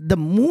about the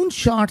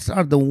moonshots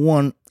are the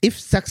one, if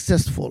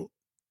successful,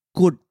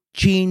 could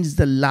change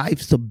the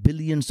lives of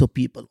billions of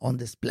people on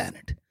this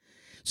planet.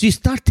 So you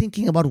start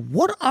thinking about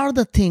what are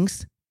the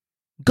things,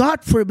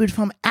 God forbid, if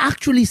I'm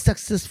actually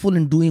successful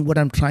in doing what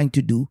I'm trying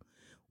to do,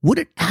 would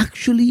it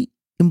actually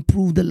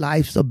improve the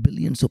lives of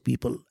billions of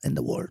people in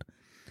the world?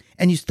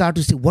 And you start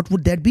to say, what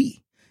would that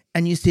be?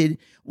 And you say,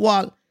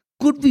 well,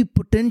 could we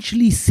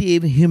potentially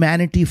save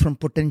humanity from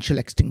potential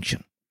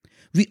extinction?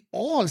 We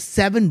all,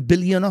 7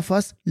 billion of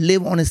us,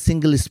 live on a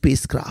single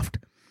spacecraft.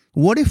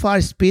 What if our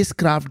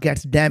spacecraft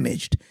gets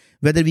damaged?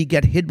 Whether we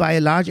get hit by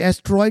a large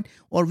asteroid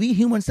or we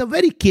humans are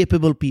very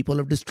capable people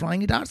of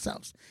destroying it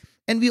ourselves.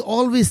 And we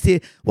always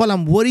say, well,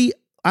 I'm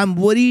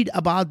worried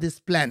about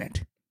this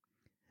planet.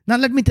 Now,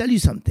 let me tell you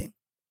something.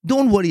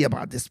 Don't worry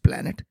about this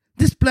planet.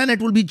 This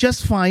planet will be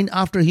just fine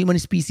after human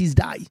species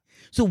die.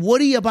 So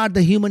worry about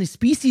the human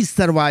species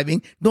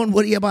surviving. Don't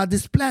worry about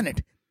this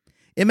planet.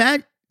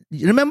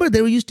 Remember,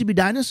 there used to be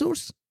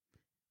dinosaurs?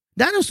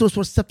 Dinosaurs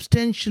were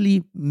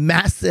substantially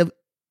massive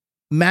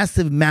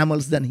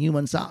mammals than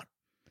humans are.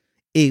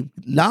 A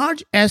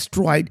large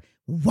asteroid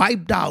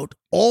wiped out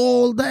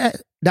all the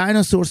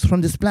dinosaurs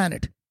from this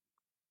planet.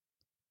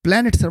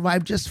 Planet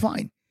survived just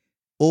fine.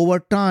 Over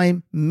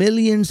time,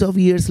 millions of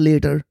years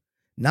later,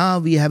 now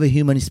we have a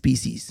human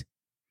species.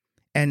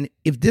 And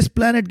if this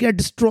planet get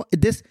destroyed,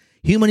 this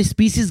human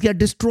species get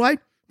destroyed,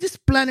 this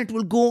planet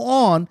will go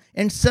on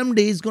and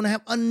someday it's going to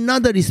have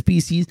another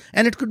species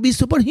and it could be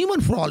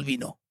superhuman for all we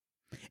know.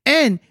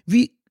 And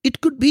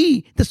it could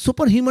be the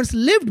superhumans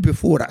lived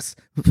before us,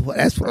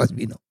 as far as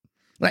we know.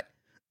 Right?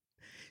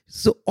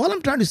 So all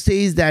I'm trying to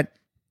say is that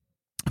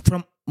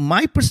from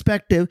my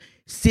perspective,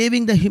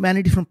 saving the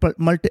humanity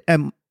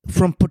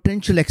from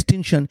potential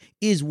extinction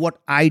is what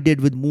I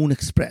did with Moon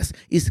Express.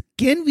 Is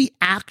can we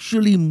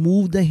actually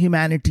move the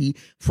humanity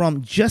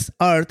from just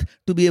Earth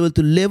to be able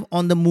to live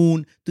on the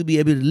Moon, to be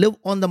able to live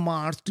on the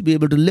Mars, to be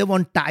able to live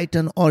on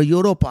Titan or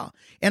Europa?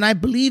 And I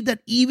believe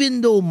that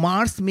even though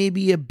Mars may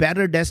be a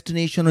better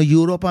destination or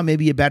Europa may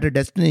be a better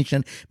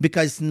destination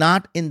because it's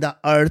not in the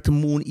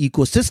Earth-Moon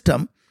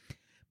ecosystem,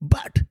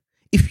 but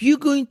if you're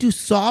going to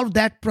solve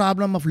that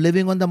problem of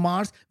living on the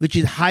Mars, which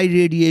is high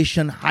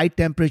radiation, high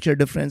temperature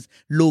difference,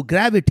 low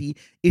gravity,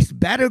 it's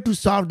better to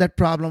solve that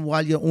problem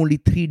while you're only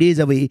 3 days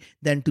away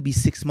than to be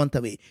 6 months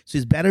away. So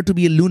it's better to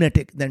be a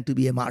lunatic than to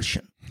be a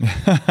Martian.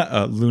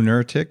 A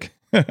lunatic?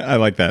 I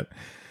like that.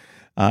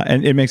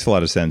 And it makes a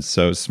lot of sense.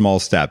 So small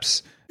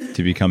steps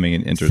to becoming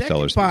an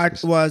interstellar species. The second part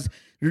species. was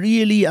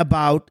really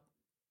about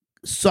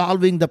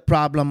solving the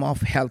problem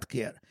of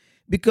healthcare.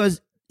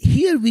 Because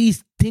here we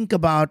think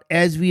about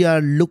as we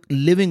are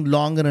living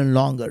longer and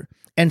longer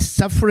and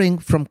suffering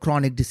from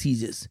chronic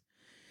diseases.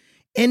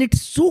 And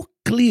it's so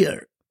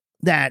clear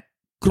that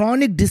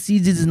chronic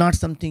diseases is not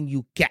something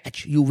you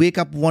catch. You wake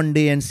up one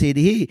day and say,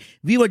 hey,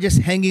 we were just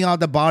hanging out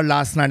the bar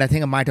last night. I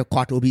think I might have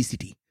caught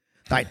obesity,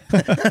 right?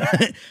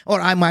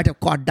 Or I might have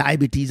caught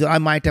diabetes, or I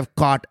might have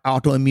caught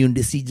autoimmune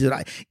diseases.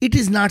 Right? It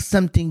is not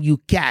something you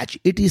catch.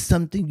 It is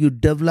something you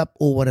develop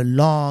over a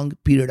long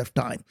period of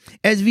time.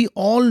 As we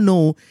all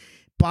know,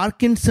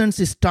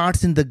 Parkinson's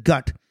starts in the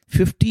gut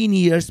 15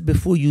 years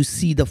before you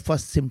see the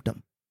first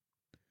symptom.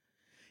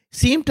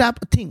 Same type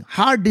of thing.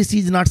 Heart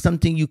disease is not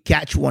something you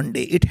catch one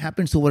day. It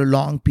happens over a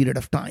long period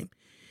of time.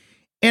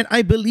 And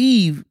I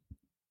believe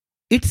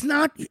it's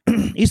not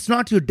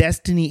your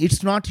destiny.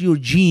 It's not your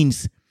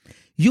genes.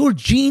 Your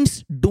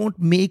genes don't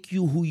make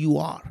you who you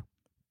are.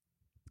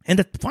 And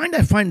the point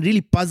I find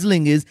really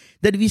puzzling is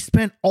that we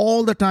spend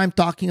all the time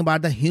talking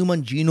about the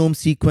human genome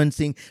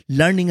sequencing,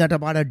 learning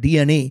about our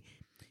DNA.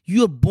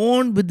 You are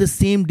born with the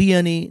same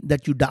DNA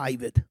that you die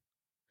with.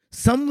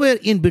 Somewhere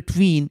in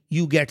between,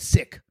 you get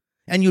sick.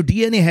 And your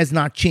DNA has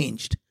not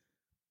changed.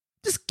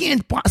 This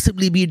can't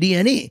possibly be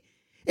DNA.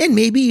 And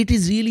maybe it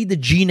is really the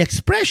gene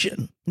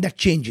expression that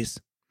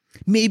changes.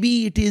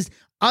 Maybe it is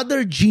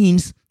other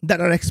genes that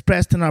are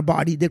expressed in our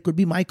body. There could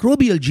be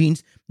microbial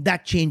genes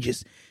that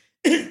changes.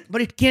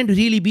 But it can't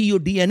really be your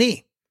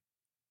DNA.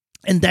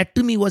 And that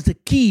to me was the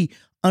key,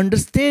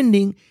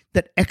 understanding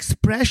that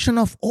expression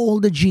of all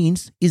the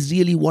genes is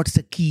really what's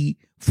the key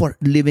for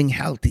living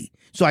healthy.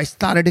 So I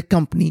started a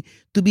company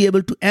to be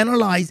able to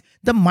analyze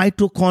the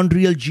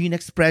mitochondrial gene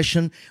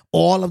expression,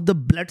 all of the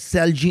blood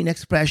cell gene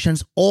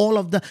expressions, all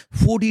of the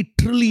 40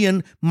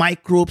 trillion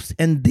microbes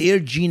and their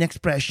gene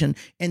expression,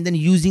 and then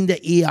using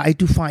the AI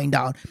to find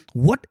out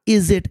what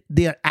is it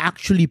they are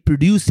actually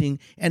producing.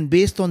 And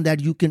based on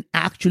that, you can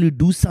actually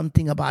do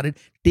something about it,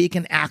 take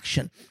an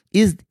action.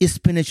 Is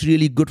spinach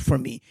really good for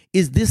me?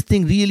 Is this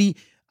thing really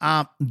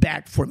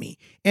bad for me?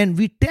 And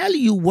we tell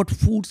you what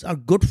foods are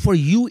good for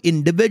you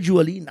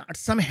individually, not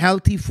some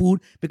healthy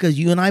food, because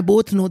you and I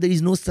both know there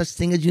is no such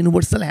thing as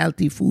universal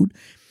healthy food,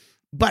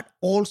 but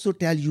also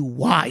tell you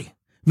why.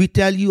 We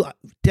telling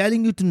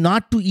you to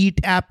not to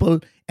eat apple,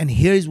 and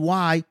here's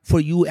why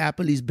for you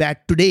apple is bad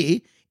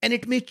today, and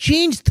it may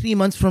change 3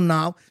 months from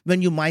now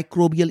when your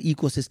microbial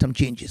ecosystem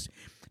changes.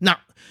 Now,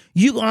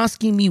 you're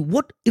asking me,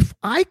 what if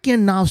I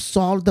can now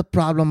solve the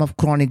problem of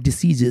chronic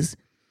diseases?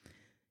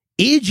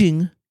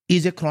 Aging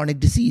is a chronic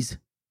disease.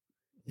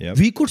 Yep.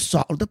 We could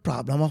solve the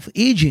problem of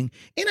aging.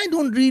 And I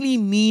don't really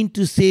mean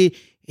to say,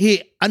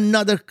 hey,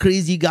 another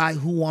crazy guy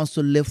who wants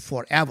to live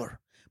forever.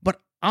 But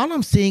all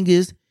I'm saying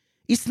is,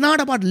 it's not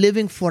about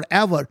living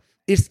forever.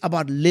 It's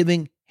about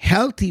living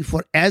healthy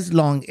for as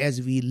long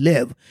as we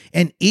live.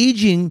 And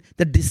aging,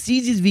 the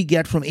diseases we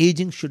get from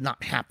aging should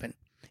not happen.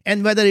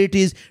 And whether it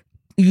is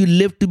you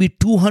live to be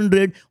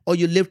 200 or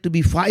you live to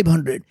be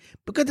 500.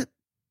 Because the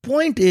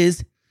point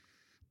is,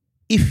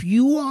 if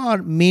you are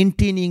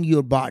maintaining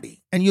your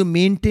body and you're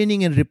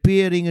maintaining and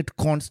repairing it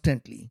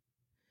constantly,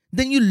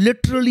 then you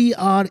literally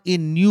are a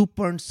new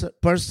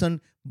person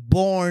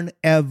born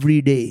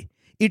every day.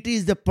 It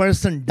is the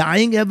person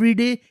dying every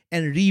day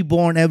and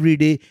reborn every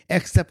day,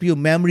 except your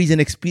memories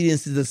and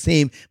experiences are the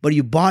same, but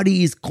your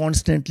body is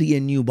constantly a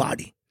new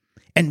body.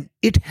 And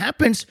it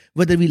happens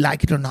whether we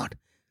like it or not.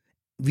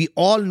 We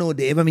all know,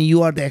 Dave, I mean,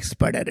 you are the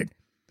expert at it.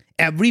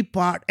 Every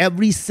part,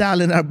 every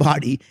cell in our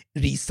body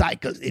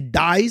recycles. It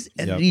dies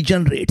and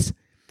regenerates.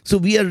 So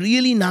we are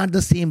really not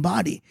the same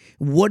body.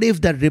 What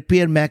if that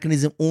repair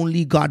mechanism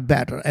only got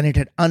better and it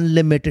had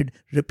unlimited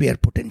repair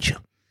potential?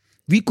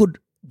 We could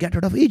get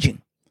out of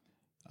aging.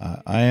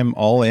 I am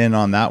all in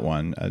on that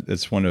one.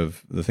 It's one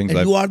of the things.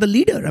 And you are the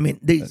leader. I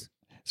mean,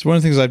 it's one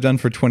of the things I've done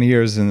for 20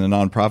 years in the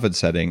nonprofit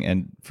setting.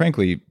 And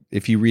frankly,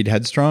 if you read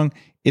Headstrong,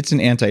 it's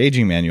an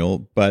anti-aging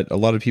manual, but a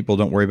lot of people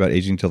don't worry about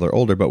aging till they're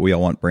older, but we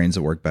all want brains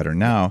that work better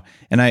now.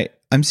 And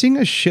I'm seeing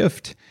a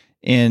shift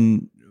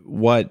in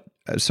what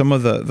some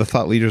of the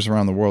thought leaders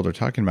around the world are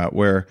talking about,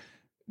 where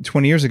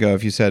 20 years ago,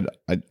 if you said,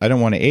 I don't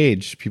want to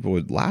age, people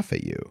would laugh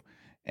at you.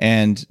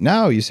 And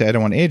now you say, I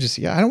don't want to age. I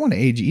say, yeah, I don't want to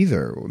age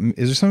either.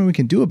 Is there something we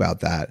can do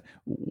about that?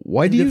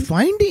 Why do you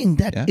finding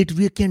that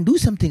we can do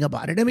something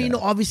about it? I mean,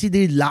 obviously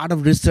there is a lot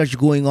of research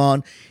going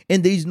on,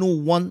 and there is no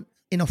one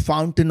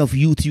fountain of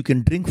youth you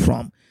can drink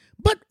from.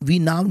 But we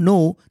now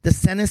know the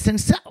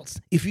senescent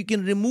cells. If you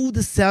can remove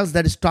the cells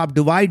that stop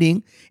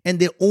dividing and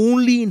they're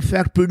only in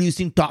fact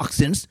producing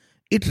toxins,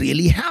 it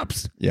really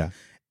helps. Yeah.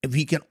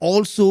 We can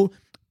also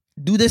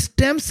do the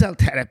stem cell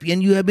therapy,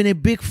 and you have been a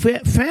big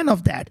fan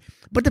of that.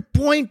 But the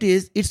point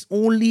is, it's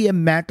only a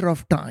matter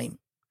of time.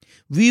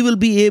 We will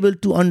be able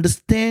to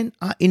understand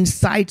our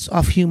insights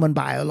of human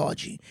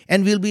biology,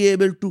 and we'll be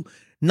able to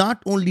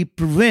not only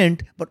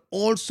prevent, but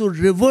also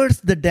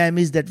reverse the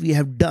damage that we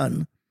have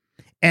done.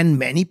 And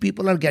many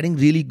people are getting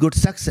really good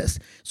success.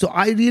 So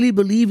I really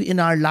believe in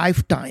our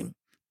lifetime,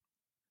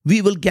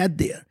 we will get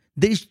there.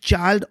 There is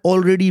child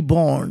already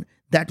born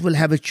that will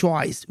have a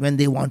choice when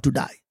they want to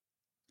die.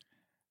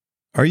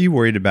 Are you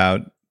worried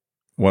about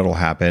what will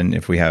happen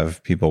if we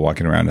have people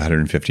walking around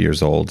 150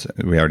 years old?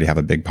 We already have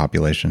a big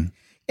population.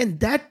 And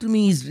that to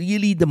me is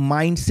really the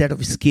mindset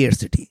of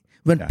scarcity.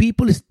 When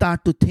people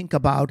start to think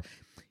about,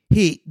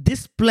 hey,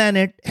 this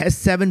planet has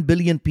 7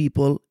 billion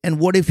people, and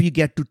what if you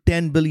get to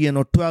 10 billion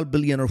or 12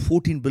 billion or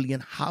 14 billion?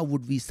 How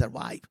would we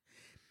survive?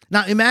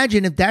 Now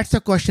imagine if that's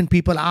a question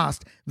people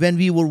asked when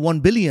we were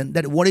 1 billion,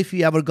 that what if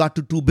we ever got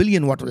to 2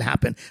 billion, what will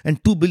happen?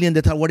 And 2 billion,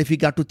 they thought, what if we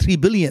got to 3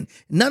 billion?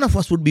 None of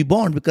us would be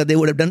born because they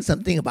would have done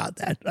something about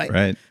that, right?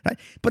 Right.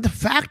 But the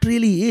fact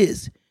really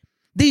is,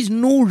 there is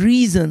no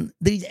reason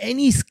there is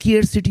any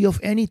scarcity of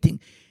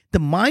anything. The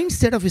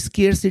mindset of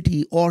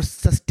scarcity or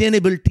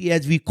sustainability,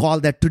 as we call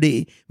that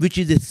today, which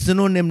is a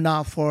synonym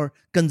now for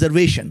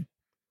conservation,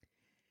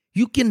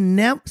 you can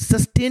never,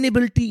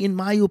 sustainability, in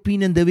my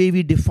opinion, the way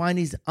we define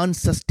is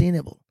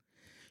unsustainable.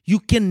 You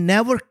can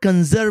never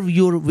conserve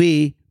your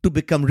way to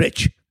become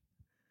rich.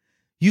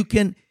 You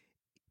can,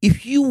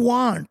 if you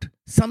want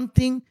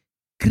something,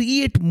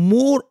 create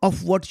more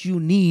of what you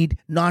need,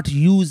 not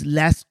use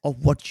less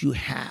of what you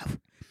have.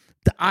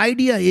 The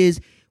idea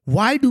is,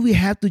 why do we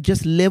have to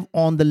just live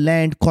on the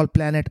land called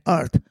planet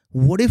Earth?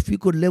 What if we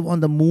could live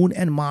on the moon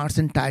and Mars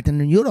and Titan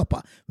and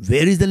Europa?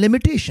 Where is the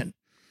limitation?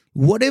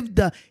 What if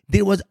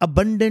there was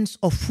abundance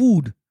of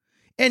food?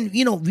 And,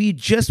 we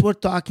just were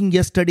talking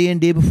yesterday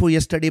and day before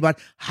yesterday about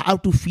how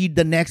to feed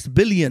the next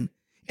billion.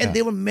 And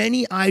there were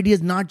many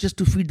ideas, not just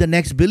to feed the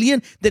next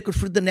billion, they could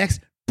feed the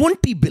next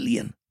 20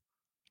 billion,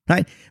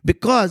 right?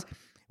 Because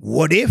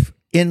what if,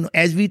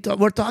 as we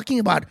were talking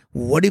about,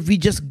 what if we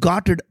just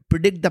got to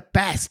predict the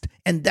past,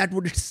 and that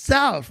would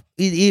itself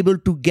is able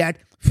to get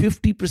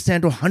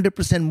 50% or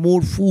 100%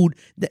 more food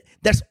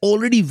that's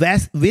already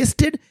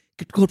wasted,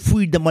 it could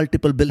feed the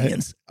multiple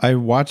billions. I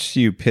watched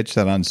you pitch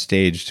that on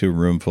stage to a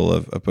room full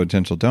of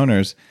potential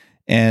donors,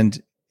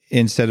 and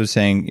instead of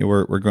saying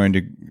we're going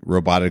to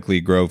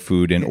robotically grow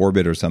food in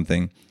orbit or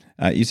something,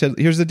 you said,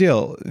 here's the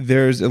deal.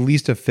 There's at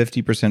least a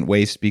 50%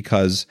 waste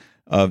because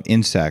of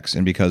insects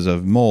and because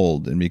of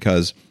mold and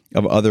because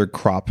of other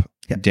crop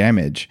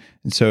damage.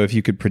 And so if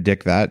you could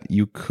predict that,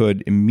 you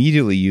could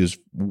immediately use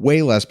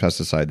way less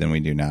pesticide than we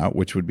do now,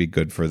 which would be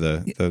good for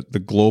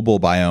the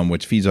global biome,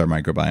 which feeds our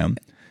microbiome.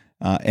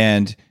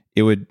 And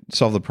it would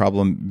solve the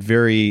problem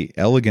very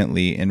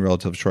elegantly in a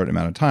relative short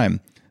amount of time.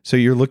 So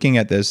you're looking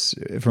at this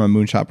from a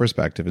moonshot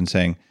perspective and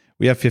saying,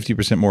 we have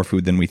 50% more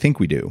food than we think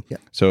we do. Yeah.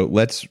 So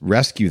let's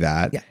rescue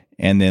that. Yeah.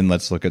 And then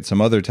let's look at some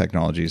other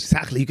technologies.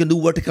 Exactly. You can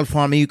do vertical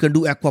farming, you can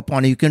do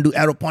aquaponics, you can do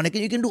aeroponics,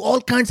 and you can do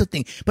all kinds of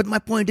things. But my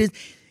point is,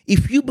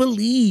 if you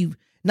believe,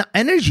 now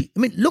energy,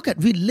 we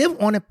live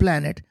on a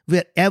planet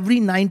where every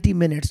 90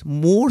 minutes,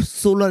 more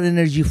solar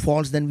energy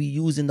falls than we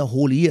use in the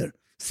whole year.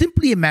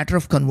 Simply a matter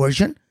of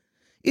conversion.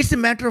 It's a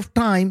matter of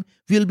time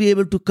we'll be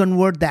able to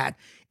convert that.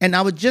 And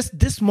I was just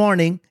this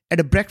morning at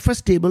a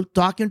breakfast table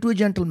talking to a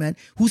gentleman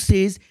who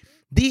says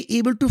they're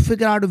able to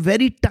figure out a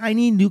very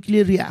tiny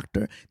nuclear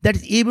reactor that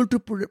is able to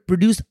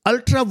produce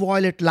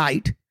ultraviolet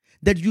light,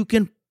 that you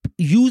can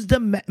use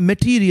the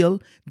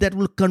material that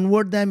will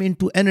convert them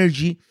into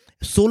energy,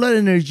 solar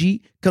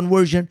energy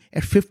conversion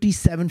at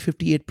 57,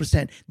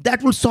 58%.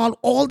 That will solve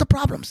all the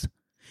problems.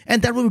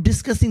 And that we were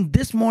discussing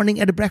this morning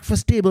at a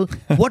breakfast table,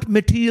 what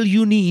material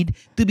you need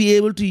to be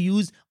able to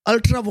use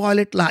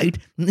ultraviolet light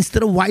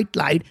instead of white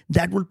light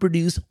that will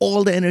produce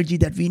all the energy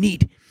that we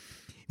need.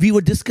 We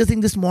were discussing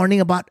this morning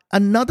about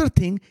another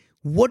thing.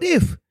 What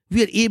if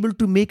we are able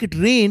to make it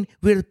rain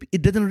where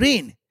it doesn't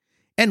rain?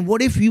 And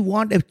what if we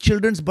want a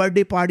children's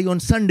birthday party on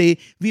Sunday?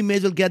 We may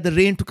as well get the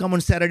rain to come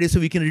on Saturday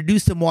so we can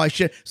reduce the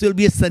moisture. So it'll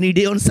be a sunny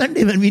day on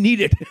Sunday when we need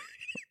it.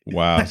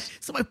 Wow.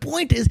 So my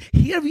point is,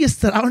 here we are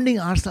surrounding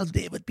ourselves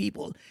there with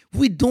people.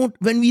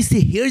 When we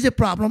say, here's a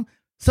problem,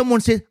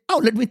 someone says,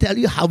 oh, let me tell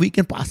you how we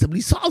can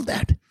possibly solve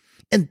that.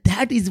 And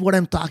that is what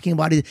I'm talking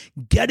about, is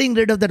getting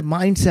rid of that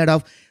mindset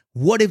of,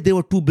 what if there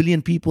were 2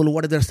 billion people?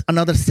 What if there's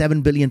another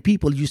 7 billion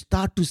people? You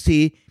start to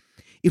say,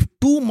 if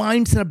 2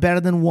 minds are better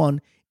than 1,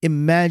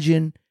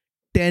 imagine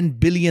 10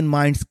 billion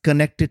minds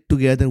connected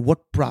together.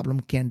 What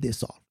problem can they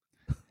solve?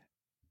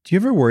 Do you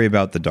ever worry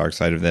about the dark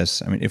side of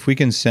this? If we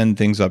can send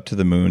things up to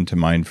the moon to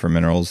mine for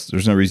minerals,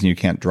 there's no reason you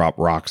can't drop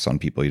rocks on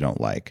people you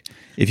don't like.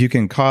 If you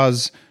can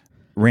cause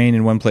rain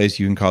in one place,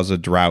 you can cause a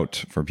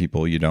drought for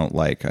people you don't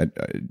like.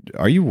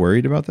 Are you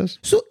worried about this?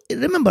 So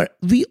remember,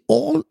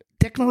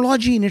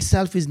 technology in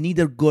itself is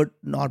neither good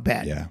nor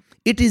bad. Yeah.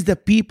 It is the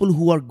people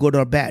who are good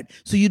or bad.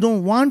 So you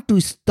don't want to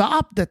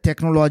stop the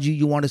technology,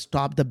 you want to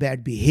stop the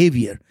bad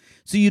behavior.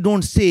 So you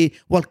don't say,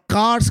 well,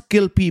 cars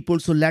kill people,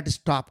 so let's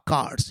stop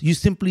cars. You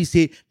simply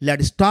say,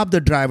 let's stop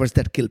the drivers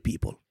that kill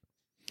people.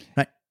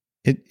 Right?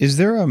 Is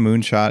there a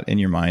moonshot in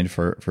your mind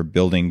for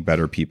building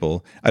better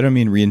people? I don't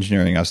mean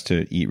re-engineering us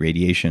to eat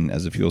radiation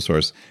as a fuel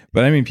source,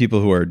 but I mean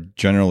people who are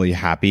generally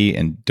happy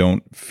and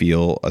don't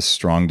feel a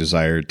strong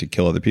desire to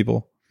kill other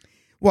people.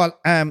 Well,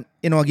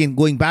 again,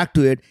 going back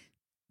to it,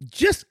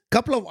 just a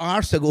couple of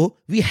hours ago,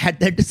 we had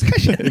that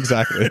discussion.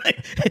 Exactly.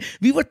 Right?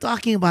 We were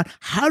talking about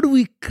how do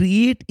we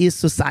create a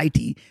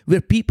society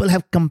where people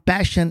have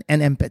compassion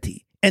and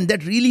empathy. And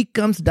that really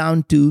comes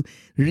down to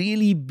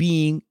really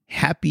being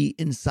happy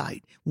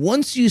inside.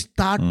 Once you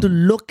start to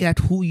look at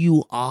who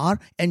you are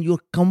and you're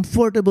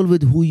comfortable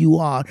with who you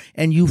are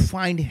and you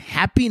find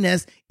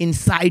happiness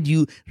inside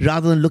you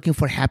rather than looking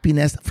for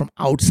happiness from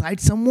outside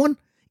someone,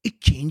 it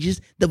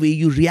changes the way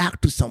you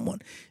react to someone.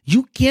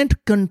 You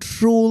can't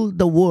control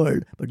the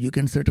world, but you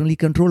can certainly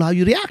control how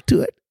you react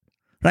to it.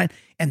 Right?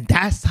 And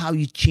that's how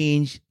you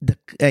change the,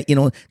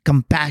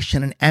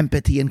 compassion and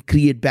empathy and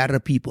create better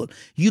people.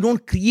 You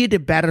don't create a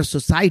better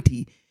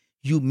society.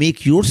 You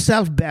make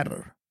yourself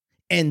better.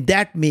 And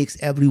that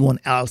makes everyone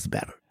else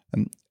better.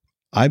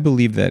 I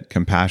believe that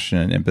compassion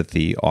and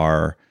empathy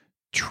are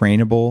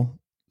trainable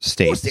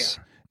states.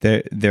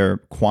 They're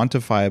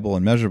quantifiable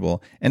and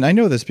measurable. And I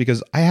know this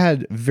because I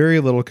had very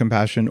little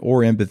compassion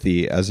or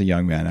empathy as a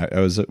young man. I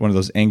was one of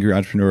those angry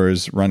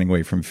entrepreneurs running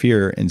away from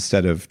fear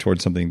instead of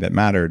towards something that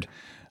mattered.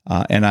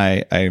 And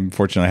I'm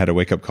fortunate I had a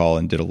wake-up call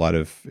and did a lot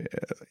of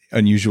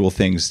unusual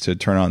things to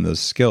turn on those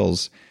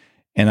skills.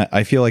 And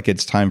I feel like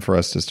it's time for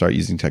us to start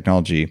using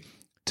technology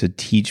to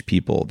teach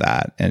people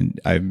that. And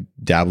I'm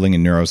dabbling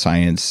in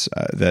neuroscience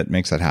that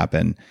makes that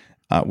happen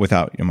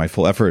without my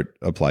full effort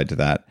applied to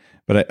that.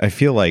 But I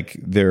feel like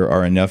there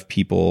are enough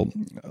people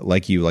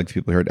like you, like the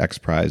people here at X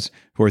Prize,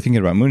 who are thinking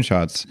about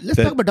moonshots.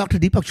 Let's talk about Dr.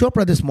 Deepak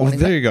Chopra this morning.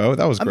 Well, there you go.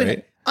 That was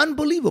great.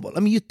 Unbelievable.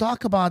 You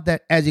talk about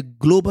that as a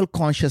global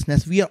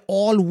consciousness. We are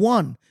all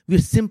one. We're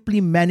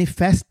simply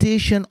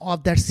manifestation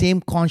of that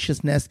same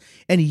consciousness,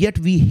 and yet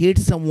we hate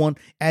someone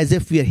as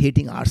if we are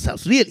hating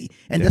ourselves, really.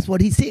 And that's what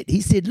he said.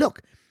 He said,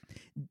 look,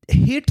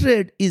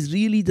 hatred is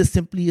really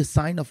simply a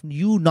sign of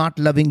you not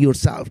loving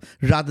yourself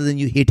rather than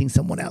you hating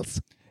someone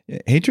else.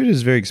 Hatred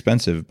is very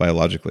expensive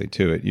biologically,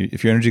 too.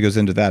 If your energy goes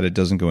into that, it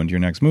doesn't go into your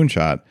next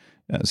moonshot.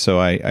 So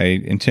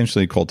I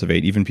intentionally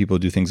cultivate, even people who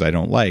do things I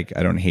don't like,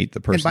 I don't hate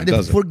the person who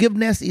does it.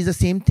 Forgiveness is the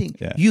same thing.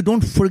 Yeah. You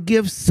don't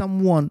forgive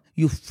someone,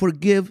 you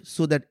forgive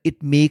so that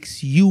it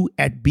makes you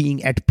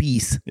being at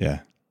peace. Yeah,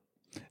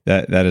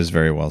 that is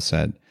very well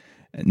said.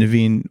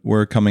 Naveen,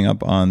 we're coming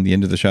up on the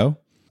end of the show.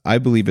 I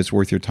believe it's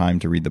worth your time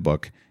to read the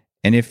book.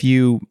 And if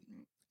you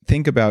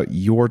think about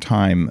your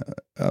time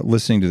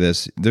listening to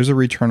this, there's a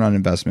return on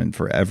investment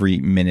for every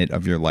minute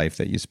of your life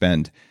that you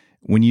spend.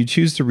 When you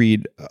choose to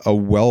read a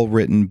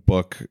well-written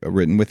book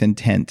written with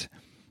intent,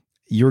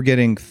 you're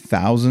getting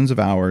thousands of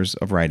hours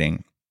of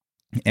writing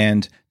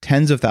and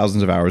tens of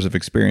thousands of hours of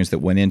experience that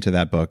went into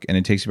that book, and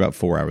it takes you about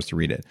 4 hours to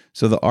read it.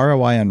 So the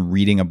ROI on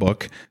reading a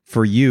book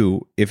for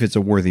you, if it's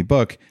a worthy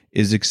book,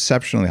 is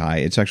exceptionally high.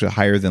 It's actually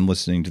higher than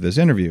listening to this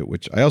interview,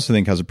 which I also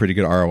think has a pretty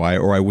good ROI,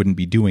 or I wouldn't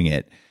be doing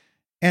it.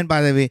 And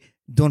by the way,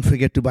 don't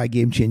forget to buy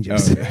Game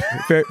Changers.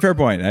 Oh, fair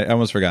point. I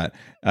almost forgot.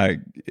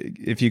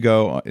 If you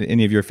go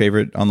any of your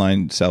favorite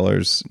online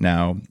sellers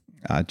now,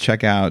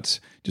 check out,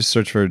 just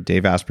search for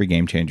Dave Asprey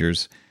Game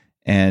Changers,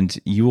 and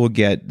you will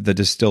get the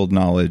distilled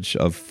knowledge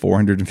of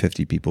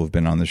 450 people who've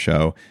been on the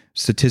show,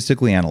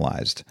 statistically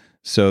analyzed,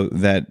 so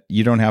that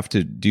you don't have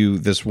to do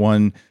this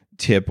one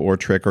tip or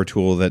trick or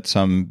tool that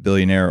some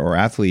billionaire or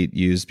athlete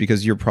used,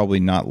 because you're probably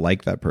not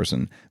like that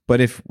person.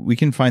 But if we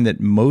can find that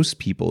most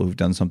people who've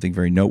done something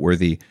very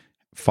noteworthy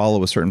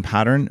follow a certain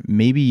pattern,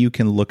 maybe you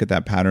can look at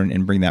that pattern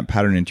and bring that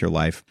pattern into your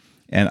life.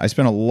 And I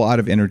spent a lot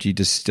of energy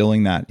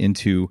distilling that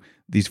into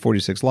these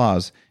 46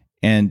 laws.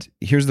 And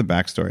here's the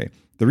backstory.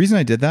 The reason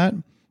I did that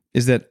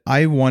is that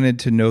I wanted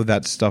to know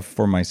that stuff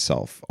for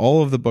myself.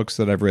 All of the books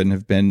that I've written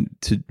have been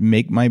to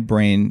make my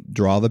brain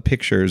draw the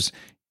pictures,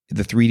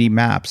 the 3D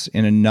maps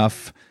in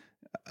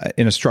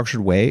a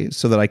structured way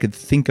so that I could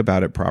think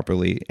about it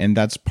properly. And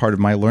that's part of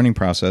my learning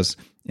process.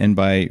 And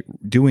by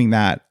doing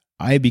that,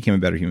 I became a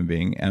better human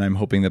being. And I'm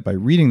hoping that by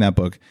reading that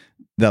book,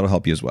 that'll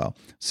help you as well.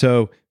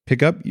 So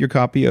pick up your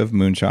copy of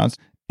Moonshots,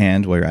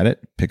 and while you're at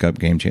it, pick up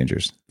Game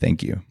Changers.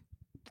 Thank you.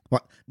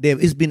 Well,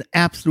 Dave, it's been an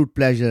absolute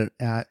pleasure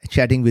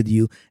chatting with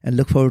you, and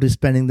look forward to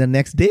spending the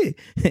next day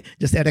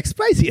just at X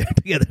Prize here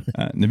together.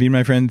 Naveen,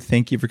 my friend,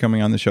 thank you for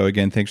coming on the show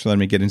again. Thanks for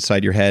letting me get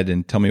inside your head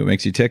and tell me what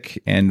makes you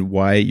tick and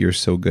why you're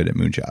so good at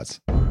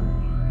moonshots.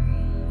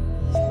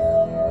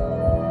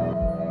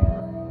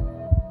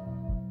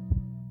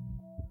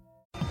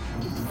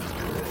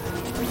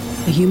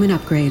 The Human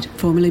Upgrade,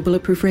 formerly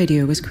Bulletproof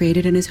Radio, was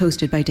created and is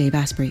hosted by Dave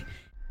Asprey.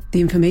 The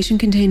information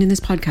contained in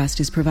this podcast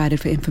is provided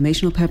for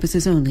informational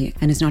purposes only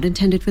and is not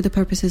intended for the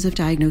purposes of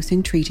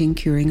diagnosing, treating,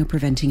 curing, or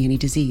preventing any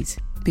disease.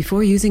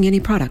 Before using any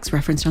products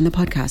referenced on the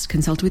podcast,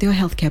 consult with your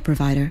healthcare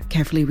provider,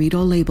 carefully read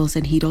all labels,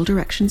 and heed all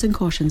directions and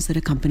cautions that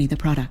accompany the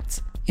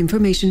products.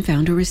 Information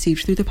found or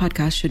received through the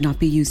podcast should not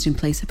be used in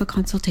place of a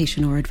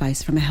consultation or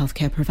advice from a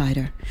healthcare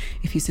provider.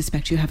 If you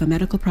suspect you have a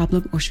medical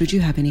problem or should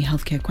you have any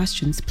healthcare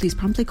questions, please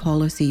promptly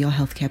call or see your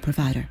healthcare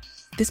provider.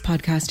 This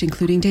podcast,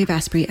 including Dave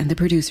Asprey and the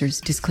producers,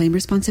 disclaim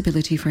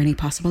responsibility for any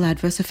possible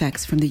adverse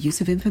effects from the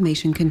use of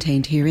information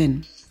contained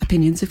herein.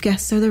 Opinions of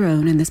guests are their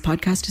own, and this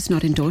podcast does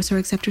not endorse or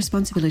accept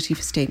responsibility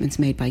for statements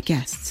made by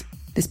guests.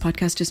 This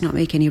podcast does not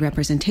make any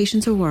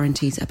representations or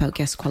warranties about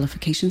guest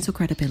qualifications or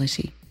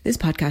credibility. This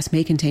podcast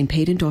may contain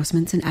paid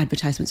endorsements and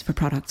advertisements for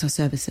products or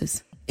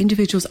services.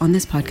 Individuals on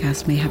this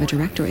podcast may have a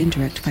direct or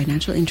indirect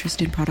financial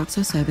interest in products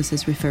or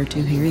services referred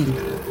to herein.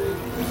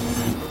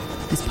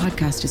 This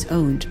podcast is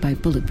owned by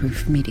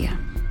Bulletproof Media.